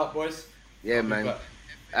 no doubt, boys. Yeah, man.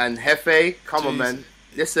 And Hefe, come on, man.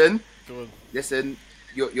 Listen,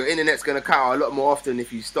 your internet's gonna cut out a lot more often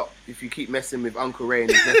if you keep messing with Uncle Ray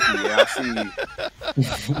and his nephew. Yeah, I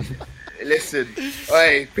see you. Listen,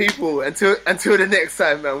 hey, people, until the next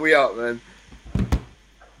time, man. We out, man.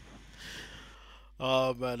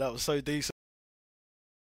 Oh man, that was so decent.